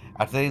TARDIS.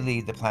 After they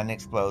leave, the planet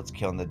explodes,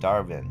 killing the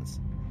Darwins.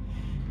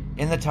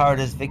 In the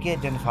TARDIS, Vicky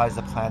identifies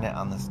the planet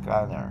on the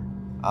scanner.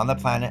 On the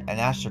planet, an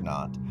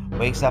astronaut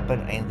wakes up in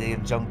an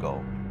Indian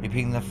jungle,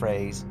 repeating the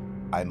phrase,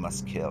 "I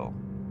must kill."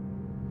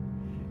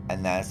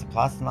 And that is the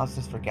plot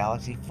synopsis for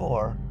Galaxy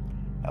 4.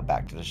 Now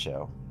back to the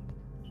show.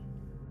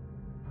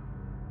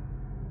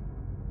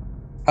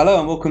 Hello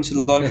and welcome to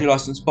the Lottery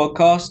License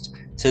podcast.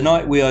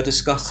 Tonight we are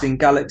discussing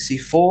Galaxy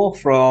 4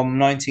 from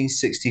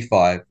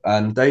 1965.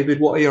 And David,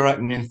 what are your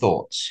opening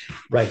thoughts?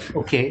 Right.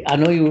 Okay. I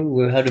know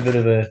we had a bit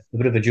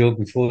of a joke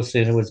before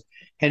saying it was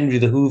Henry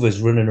the Hoover's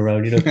running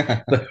around,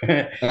 but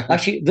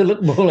actually they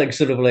look more like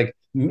sort of like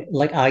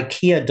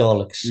IKEA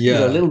Daleks,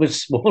 a little bit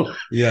smaller.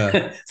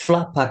 Yeah.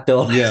 Flat pack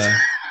Daleks. Yeah.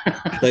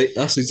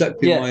 That's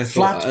exactly my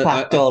thought.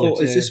 I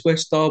thought, is this where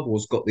Star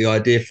Wars got the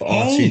idea for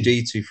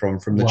R2-D2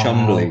 from the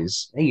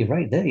Chumblies? Hey, you're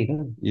right there.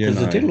 Because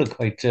they did look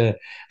quite.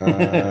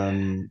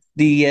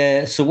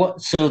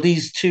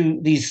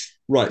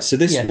 Right. So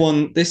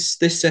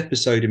this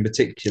episode in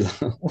particular.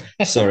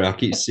 Sorry, I've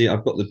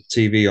got the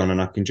TV on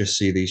and I can just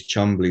see these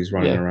Chumblies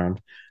running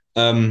around.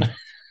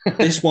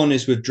 This one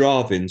is with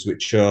Dravins,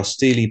 which are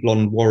steely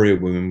blonde warrior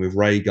women with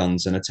ray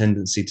guns and a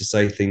tendency to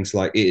say things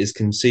like, "It is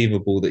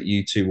conceivable that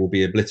you two will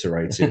be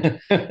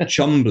obliterated."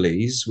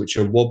 Chumblies, which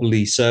are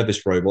wobbly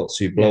service robots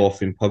who blow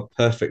off in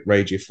perfect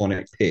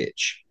radiophonic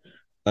pitch.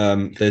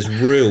 There's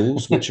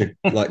Rills, which are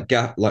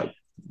like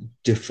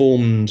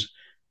deformed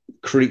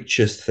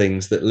creature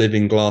things that live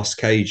in glass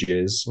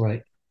cages,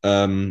 Right.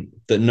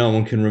 that no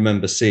one can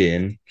remember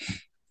seeing.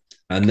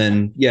 And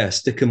then,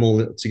 stick them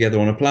all together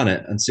on a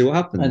planet and see what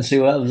happens. And see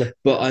what happens.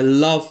 But I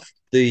love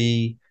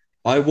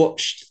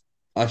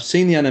I've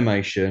seen the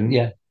animation.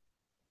 Yeah.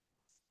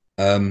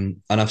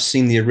 And I've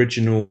seen the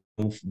original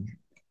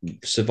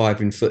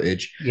surviving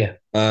footage. Yeah.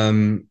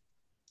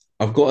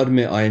 I've got to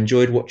admit, I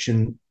enjoyed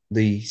watching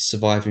the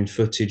surviving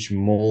footage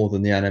more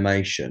than the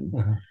animation.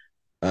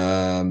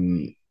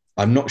 I'm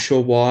not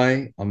sure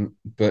why,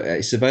 but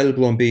it's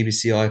available on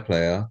BBC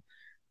iPlayer.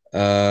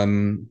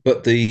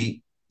 But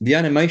the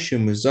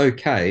animation was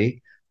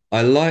okay.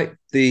 I like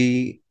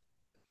the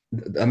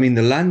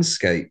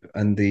landscape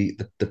and the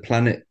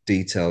planet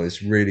detail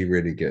is really,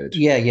 really good.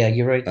 Yeah,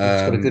 you're right. It's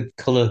got a good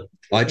color.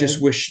 I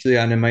just wish the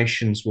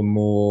animations were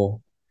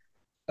more.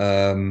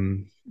 I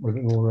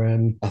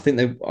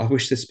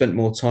wish they spent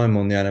more time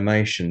on the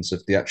animations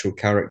of the actual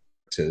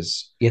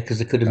characters. Yeah, because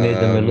they could have made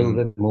them a little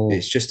bit more.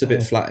 It's just a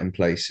bit flat in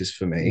places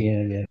for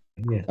me.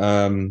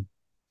 Yeah.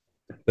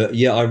 But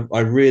yeah, I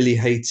really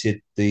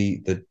hated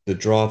the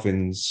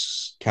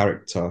Dravins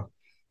character,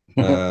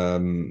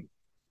 the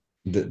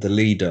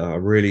leader.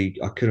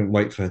 I couldn't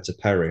wait for her to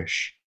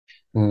perish,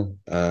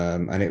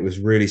 and it was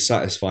really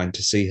satisfying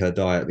to see her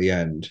die at the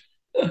end,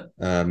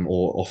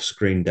 or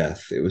off-screen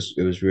death. It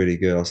was really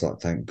good. I was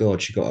like, thank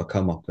God she got her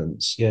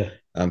comeuppance,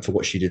 for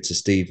what she did to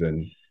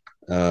Stephen,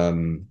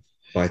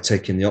 by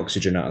taking the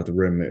oxygen out of the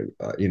room.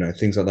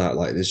 Things like that.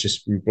 Like, there's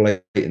just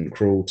blatant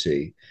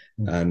cruelty.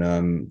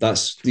 And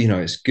that's,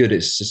 it's good.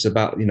 It's just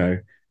about,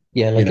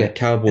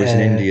 cowboys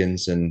and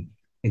Indians, and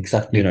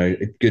exactly,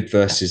 good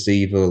versus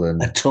evil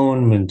and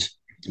atonement.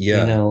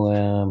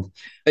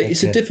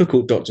 It's a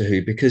difficult Doctor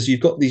Who, because you've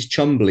got these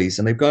chumblies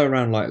and they go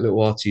around like little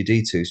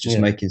R2D2s just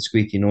making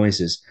squeaky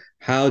noises.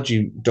 How do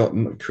you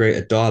create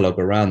a dialogue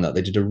around that?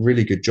 They did a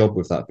really good job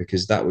with that,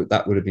 because that would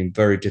have been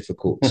very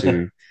difficult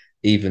to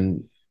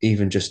even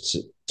just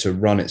to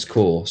run its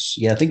course.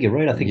 Yeah, I think you're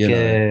right. I think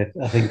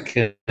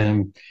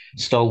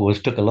Star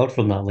Wars took a lot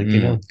from that. Like,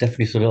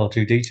 definitely sort of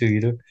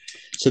R2D2.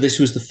 So this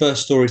was the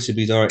first story to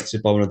be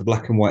directed by one of the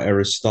black and white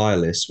era's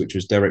stylists, which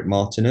was Derek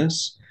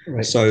Martinus.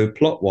 Right. So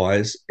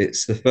plot-wise,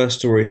 it's the first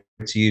story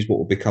to use what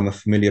will become a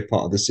familiar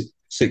part of the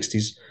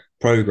 60s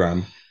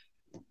program.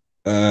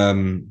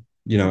 An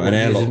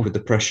airlock with the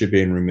pressure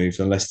being removed,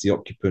 unless the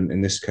occupant,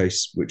 in this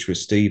case, which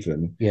was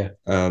Stephen,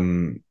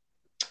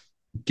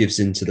 gives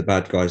in to the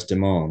bad guy's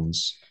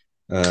demands.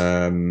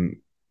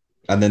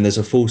 And then there's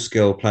a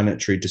full-scale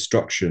planetary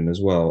destruction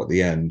as well at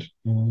the end,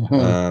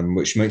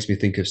 which makes me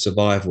think of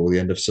Survival, the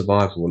end of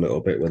Survival a little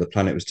bit, where the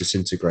planet was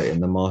disintegrating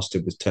and the master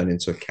was turned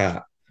into a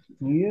cat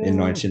in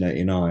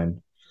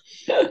 1989.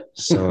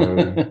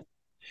 So,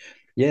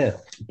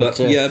 but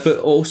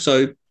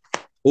also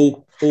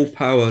all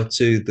power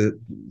to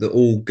the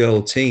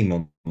all-girl team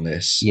on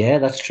this. Yeah,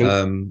 that's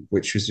true.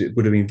 Which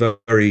would have been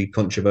very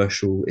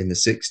controversial in the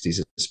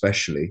 60s,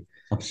 especially.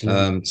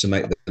 Absolutely. To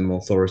make them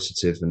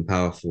authoritative and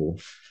powerful.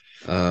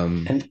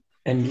 And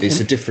it's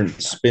a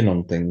different spin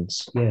on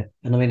things. Yeah,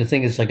 and the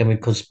thing is,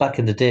 because back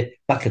at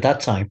that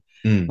time,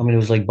 it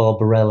was like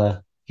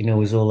Barbarella, it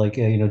was all like,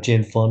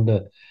 Jane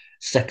Fonda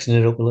sexing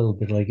it up a little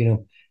bit, like,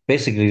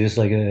 basically just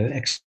like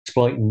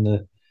exploiting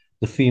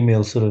the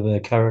female sort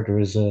of character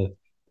as a,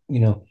 do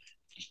you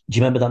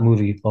remember that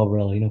movie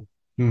Barbarella?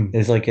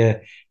 It's like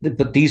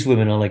but these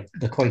women are like,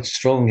 they're quite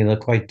strong and they're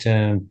quite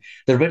they're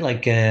a bit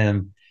like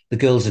the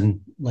girls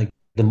in like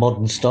the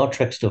modern Star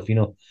Trek stuff.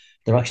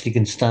 They actually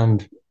can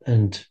stand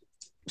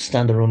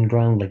their own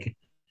ground. Like,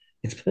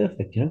 it's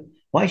perfect.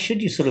 Why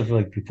should you sort of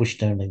like be pushed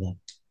down like that?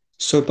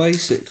 So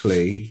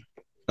basically,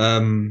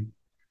 at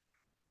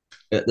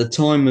the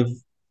time of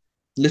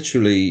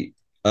literally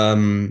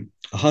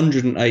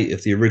 108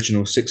 of the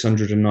original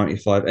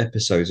 695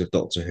 episodes of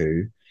Doctor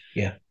Who,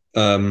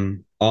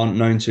 aren't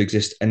known to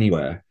exist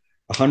anywhere.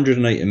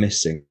 108 are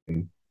missing.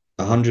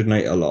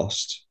 108 are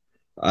lost.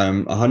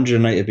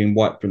 108 have been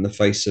wiped from the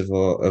face of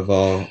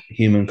our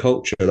human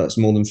culture. That's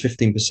more than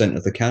 15%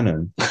 of the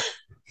canon.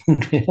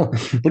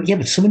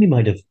 But somebody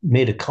might have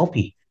made a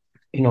copy,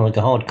 like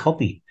a hard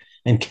copy,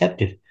 and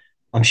kept it.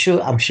 I'm sure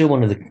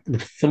one of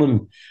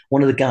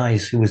the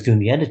guys who was doing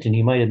the editing,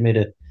 he might have made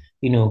a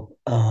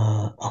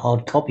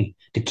hard copy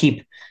to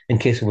keep in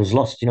case it was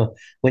lost.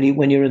 When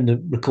you're in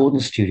the recording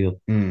studio,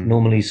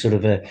 normally sort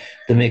of they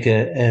make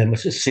a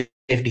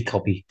safety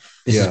copy.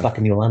 This is back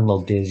in your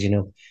analog days.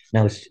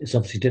 Now it's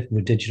obviously different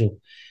with digital,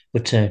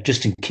 but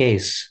just in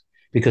case,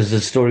 because the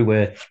story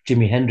where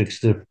Jimi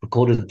Hendrix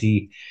recorded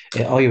the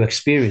Are You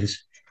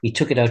Experience, he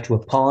took it out to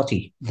a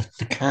party,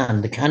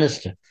 the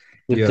canister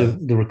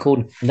with the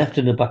recording, left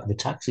it in the back of the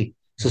taxi.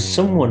 So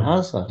someone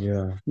has that.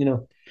 Yeah. You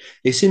know,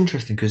 It's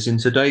interesting because in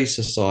today's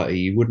society,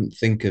 you wouldn't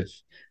think of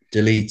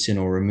deleting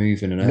or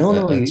removing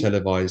a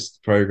televised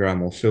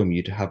program or film.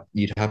 You'd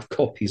have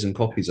copies and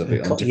copies of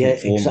it on different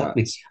formats.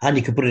 Exactly. And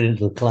you could put it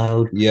into the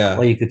cloud, Yeah.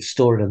 or you could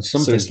store it on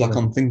something. So it's like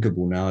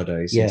unthinkable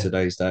nowadays in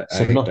today's day.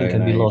 So nothing day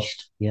can and be age.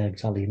 lost. Yeah,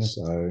 exactly.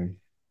 So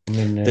I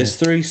mean, there's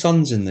 3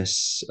 suns in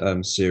this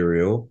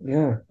serial.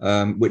 Yeah.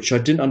 Which I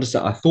didn't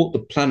understand. I thought the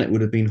planet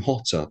would have been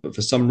hotter, but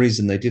for some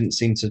reason they didn't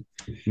seem to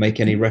make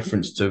any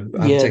reference to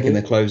taking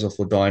their clothes off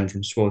or dying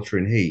from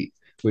sweltering heat,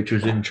 which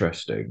was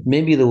interesting.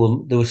 Maybe they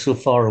were so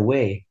far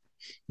away.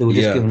 They were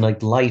just given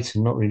like light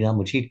and not really that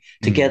much heat.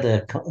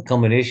 Together, a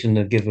combination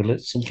that give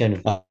it some kind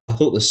of. I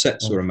thought the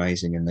sets were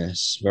amazing in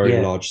this.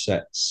 Very large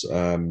sets.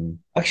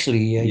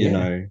 Actually, you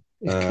know,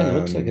 it kind of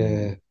looks like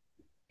a.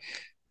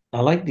 I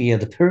like the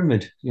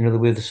pyramid. You know, the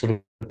way the sort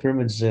of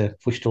pyramids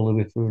pushed all the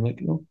way through,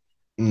 like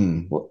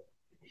What?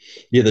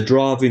 Yeah, the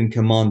Dravin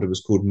commander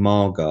was called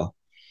Marga,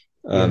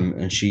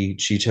 and she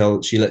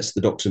lets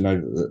the doctor know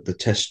that the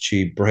test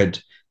tube bred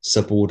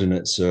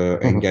subordinates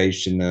are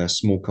engaged in a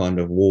small kind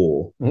of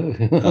war,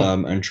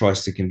 and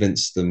tries to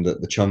convince them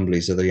that the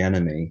Chumblies are the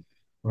enemy.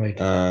 Right.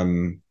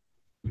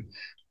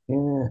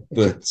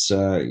 But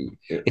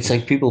it's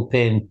like people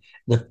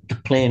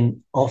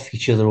playing off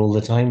each other all the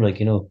time, like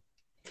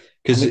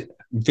because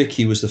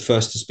Vicky was the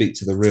first to speak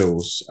to the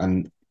Reals,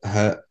 and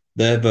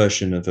their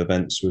version of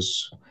events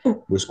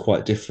was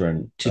quite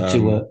different.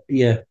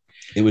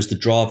 It was the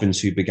Dravins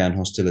who began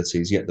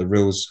hostilities, yet the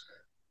Reals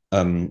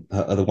are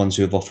the ones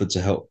who have offered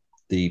to help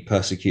the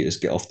persecutors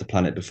get off the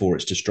planet before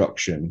its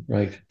destruction.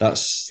 Right.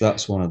 That's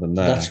one of them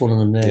there. That's one of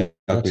them there.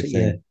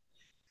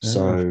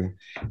 So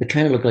they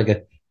kind of look like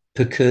a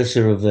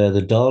precursor of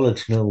the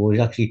Daleks, where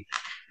actually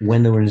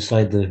when they were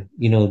inside the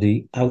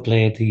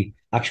outlay, the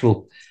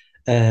actual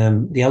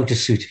the outer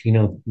suit,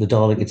 the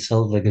Dalek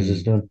itself, like as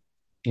it's done.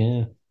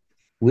 Yeah.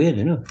 Weird,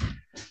 I'm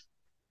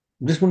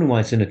just wondering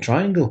why it's in a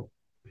triangle.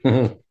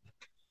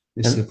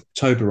 It's the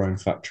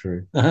Toblerone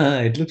factory.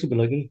 It looks a bit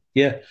like it.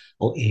 Yeah.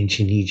 Or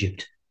ancient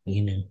Egypt,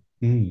 Yeah,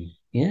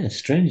 it's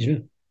strange,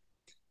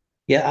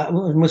 Yeah, I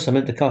must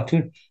admit the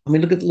cartoon. I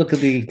mean, look at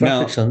the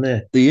graphics on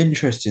there. The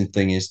interesting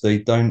thing is they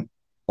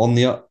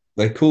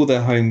call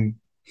their home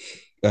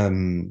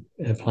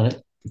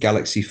planet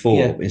Galaxy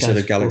 4 instead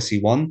of Galaxy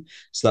 1.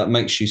 So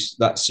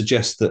that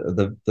suggests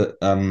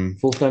that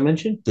fourth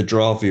dimension, the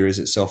Dravia is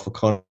itself a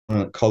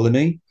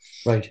colony.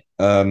 Right.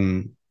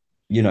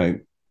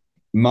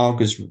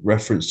 Marga's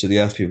reference to the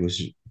Earth people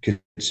could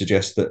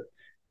suggest that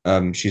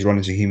she's run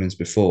into humans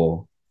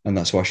before, and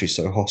that's why she's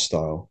so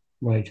hostile.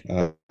 Right.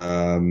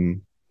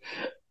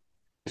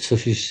 So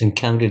she's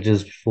encountered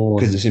us before.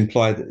 Because it's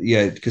implied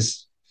that,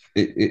 because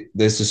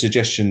there's a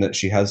suggestion that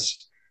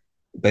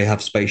they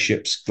have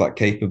spaceships like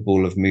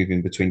capable of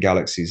moving between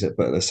galaxies,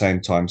 but at the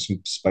same time, some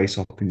space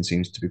hopping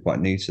seems to be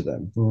quite new to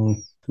them.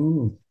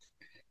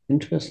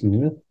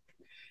 Interesting,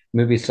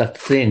 Maybe it's that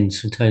thin.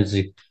 Sometimes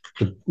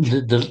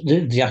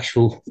the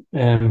actual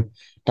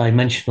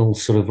dimensional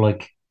sort of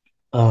like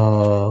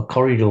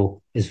corridor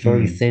is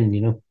very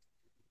thin,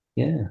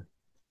 Yeah,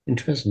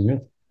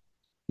 interesting,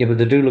 Yeah, but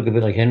they do look a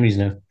bit like Henry's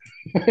now.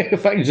 In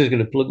fact, he's just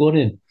going to plug one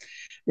in.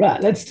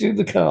 Right, let's do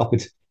the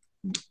carpet.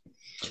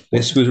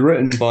 This was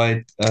written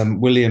by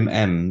William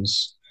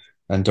Ems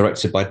and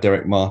directed by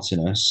Derek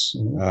Martinus.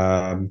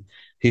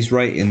 His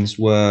ratings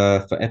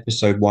were for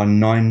episode 1,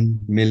 9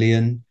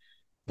 million.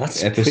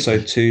 That's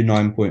episode 2,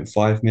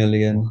 9.5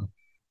 million. Wow.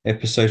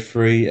 Episode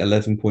 3,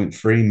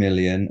 11.3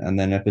 million. And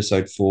then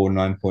episode 4,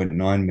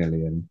 9.9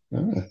 million.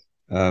 Oh.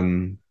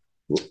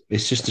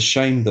 It's just a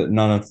shame that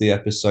none of the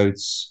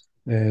episodes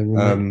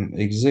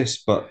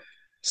exist, but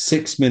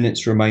 6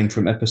 minutes remain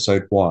from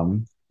episode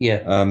 1.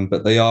 Yeah.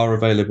 But they are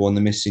available on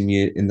the Missing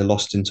Year in the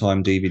Lost in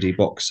Time DVD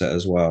box set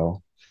as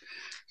well.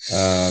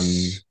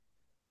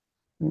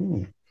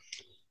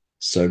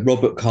 So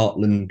Robert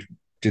Cartland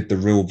did the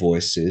real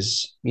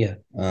voices. Yeah.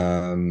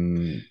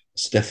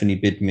 Stephanie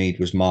Bidmead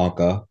was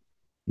Marga.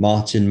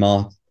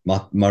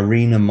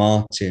 Marina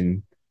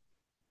Martin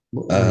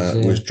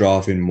was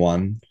Dravin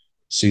 1.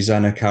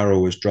 Susanna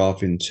Carroll was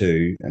Dravin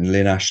 2, and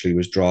Lynn Ashley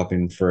was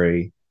Dravin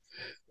 3.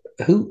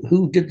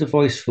 Who did the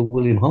voice for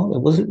William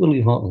Hartnell? Was it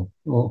William Hartnell?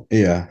 Oh,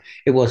 yeah,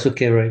 it was.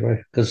 Okay, right.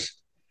 Because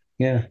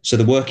So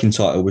the working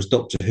title was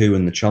Doctor Who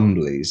and the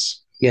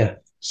Chumblies. Yeah.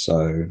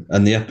 So,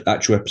 and the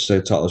actual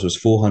episode titles was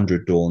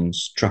 400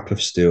 Dawns, Trap of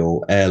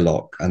Steel,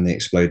 Airlock, and the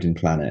Exploding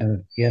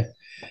Planet.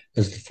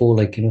 As the 4,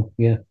 like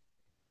Yeah.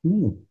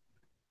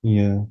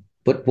 Yeah.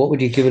 But what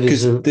would you give it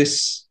as?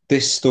 Because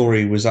this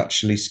story was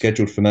actually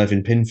scheduled for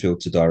Mervyn Pinfield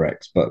to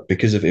direct, but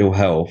because of ill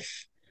health,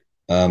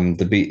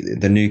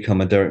 the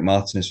newcomer Derek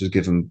Martinus was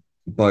given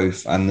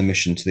both and the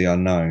Mission to the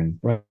Unknown.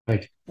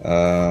 Right.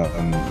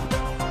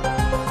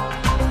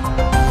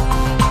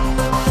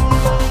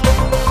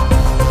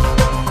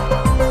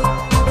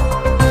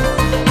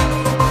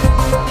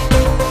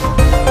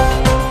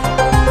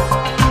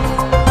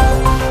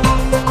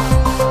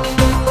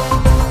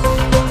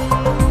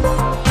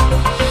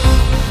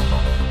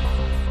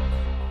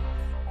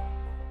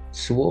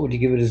 So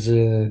would you give it as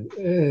a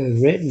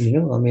rating? You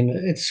know, I mean,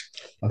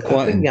 I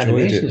quite think the enjoyed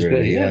animation it, is really.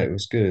 great. Yeah, Yeah. it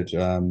was good.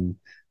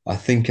 I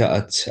think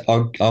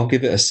I'll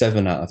give it a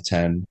 7 out of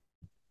 10.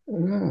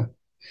 Ah,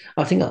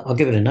 I think I'll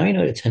give it a 9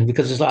 out of 10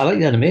 because I like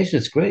the animation.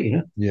 It's great. You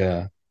know.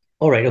 Yeah.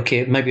 All right. Okay.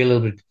 It might be a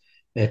little bit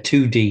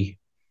 2D,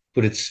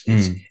 but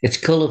it's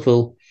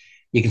colorful.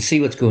 You can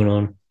see what's going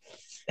on,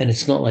 and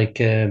it's not like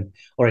all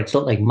right. It's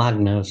not like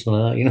Magna or something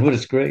like that. You know, but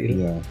it's great. You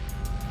know. Yeah.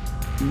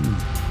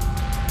 Mm.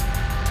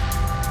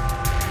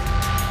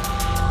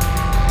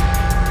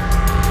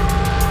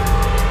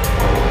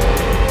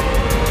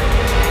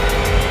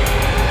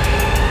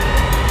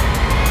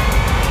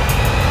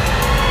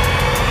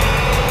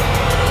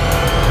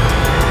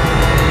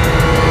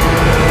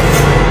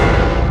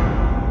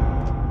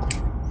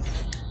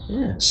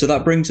 Yeah. So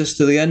that brings us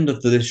to the end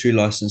of the Literary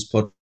License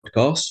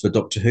podcast for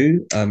Doctor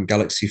Who,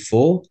 Galaxy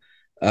 4.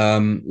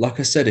 Like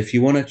I said, if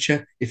you want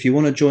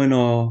to join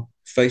our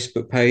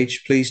Facebook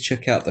page, please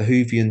check out the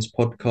Whovians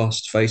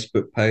podcast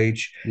Facebook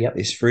page. Yep.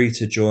 It's free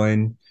to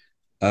join.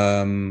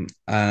 And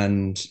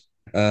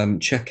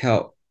check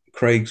out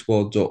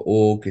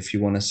craigsworld.org if you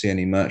want to see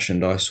any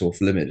merchandise or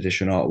limited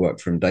edition artwork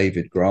from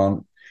David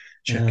Grant.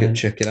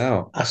 Check it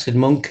out. Acid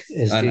Monk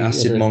is And the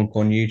Acid other. Monk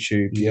on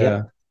YouTube. Yeah.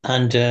 Yep.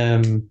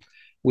 And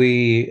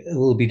we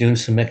will be doing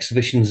some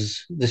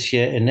exhibitions this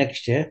year and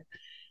next year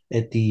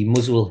at the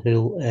Muswell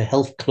Hill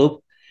Health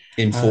Club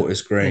In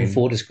Fortis Green. in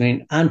Fortis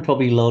Green, and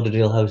probably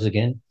Lauderdale House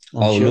again.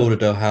 I'm sure.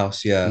 Lauderdale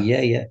House, yeah.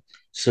 Yeah.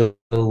 So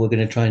we're going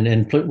to try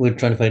we're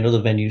trying to find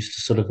other venues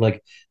to sort of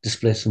like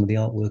display some of the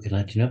artwork and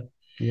that, you know.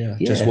 Yeah.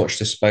 Just watch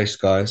the space,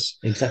 guys.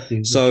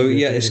 Exactly. So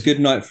yeah, it's good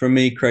night from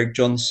me, Craig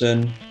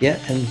Johnson. Yeah,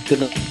 and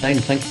good night,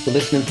 and thanks for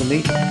listening for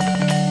me.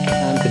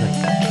 And good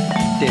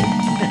night. David.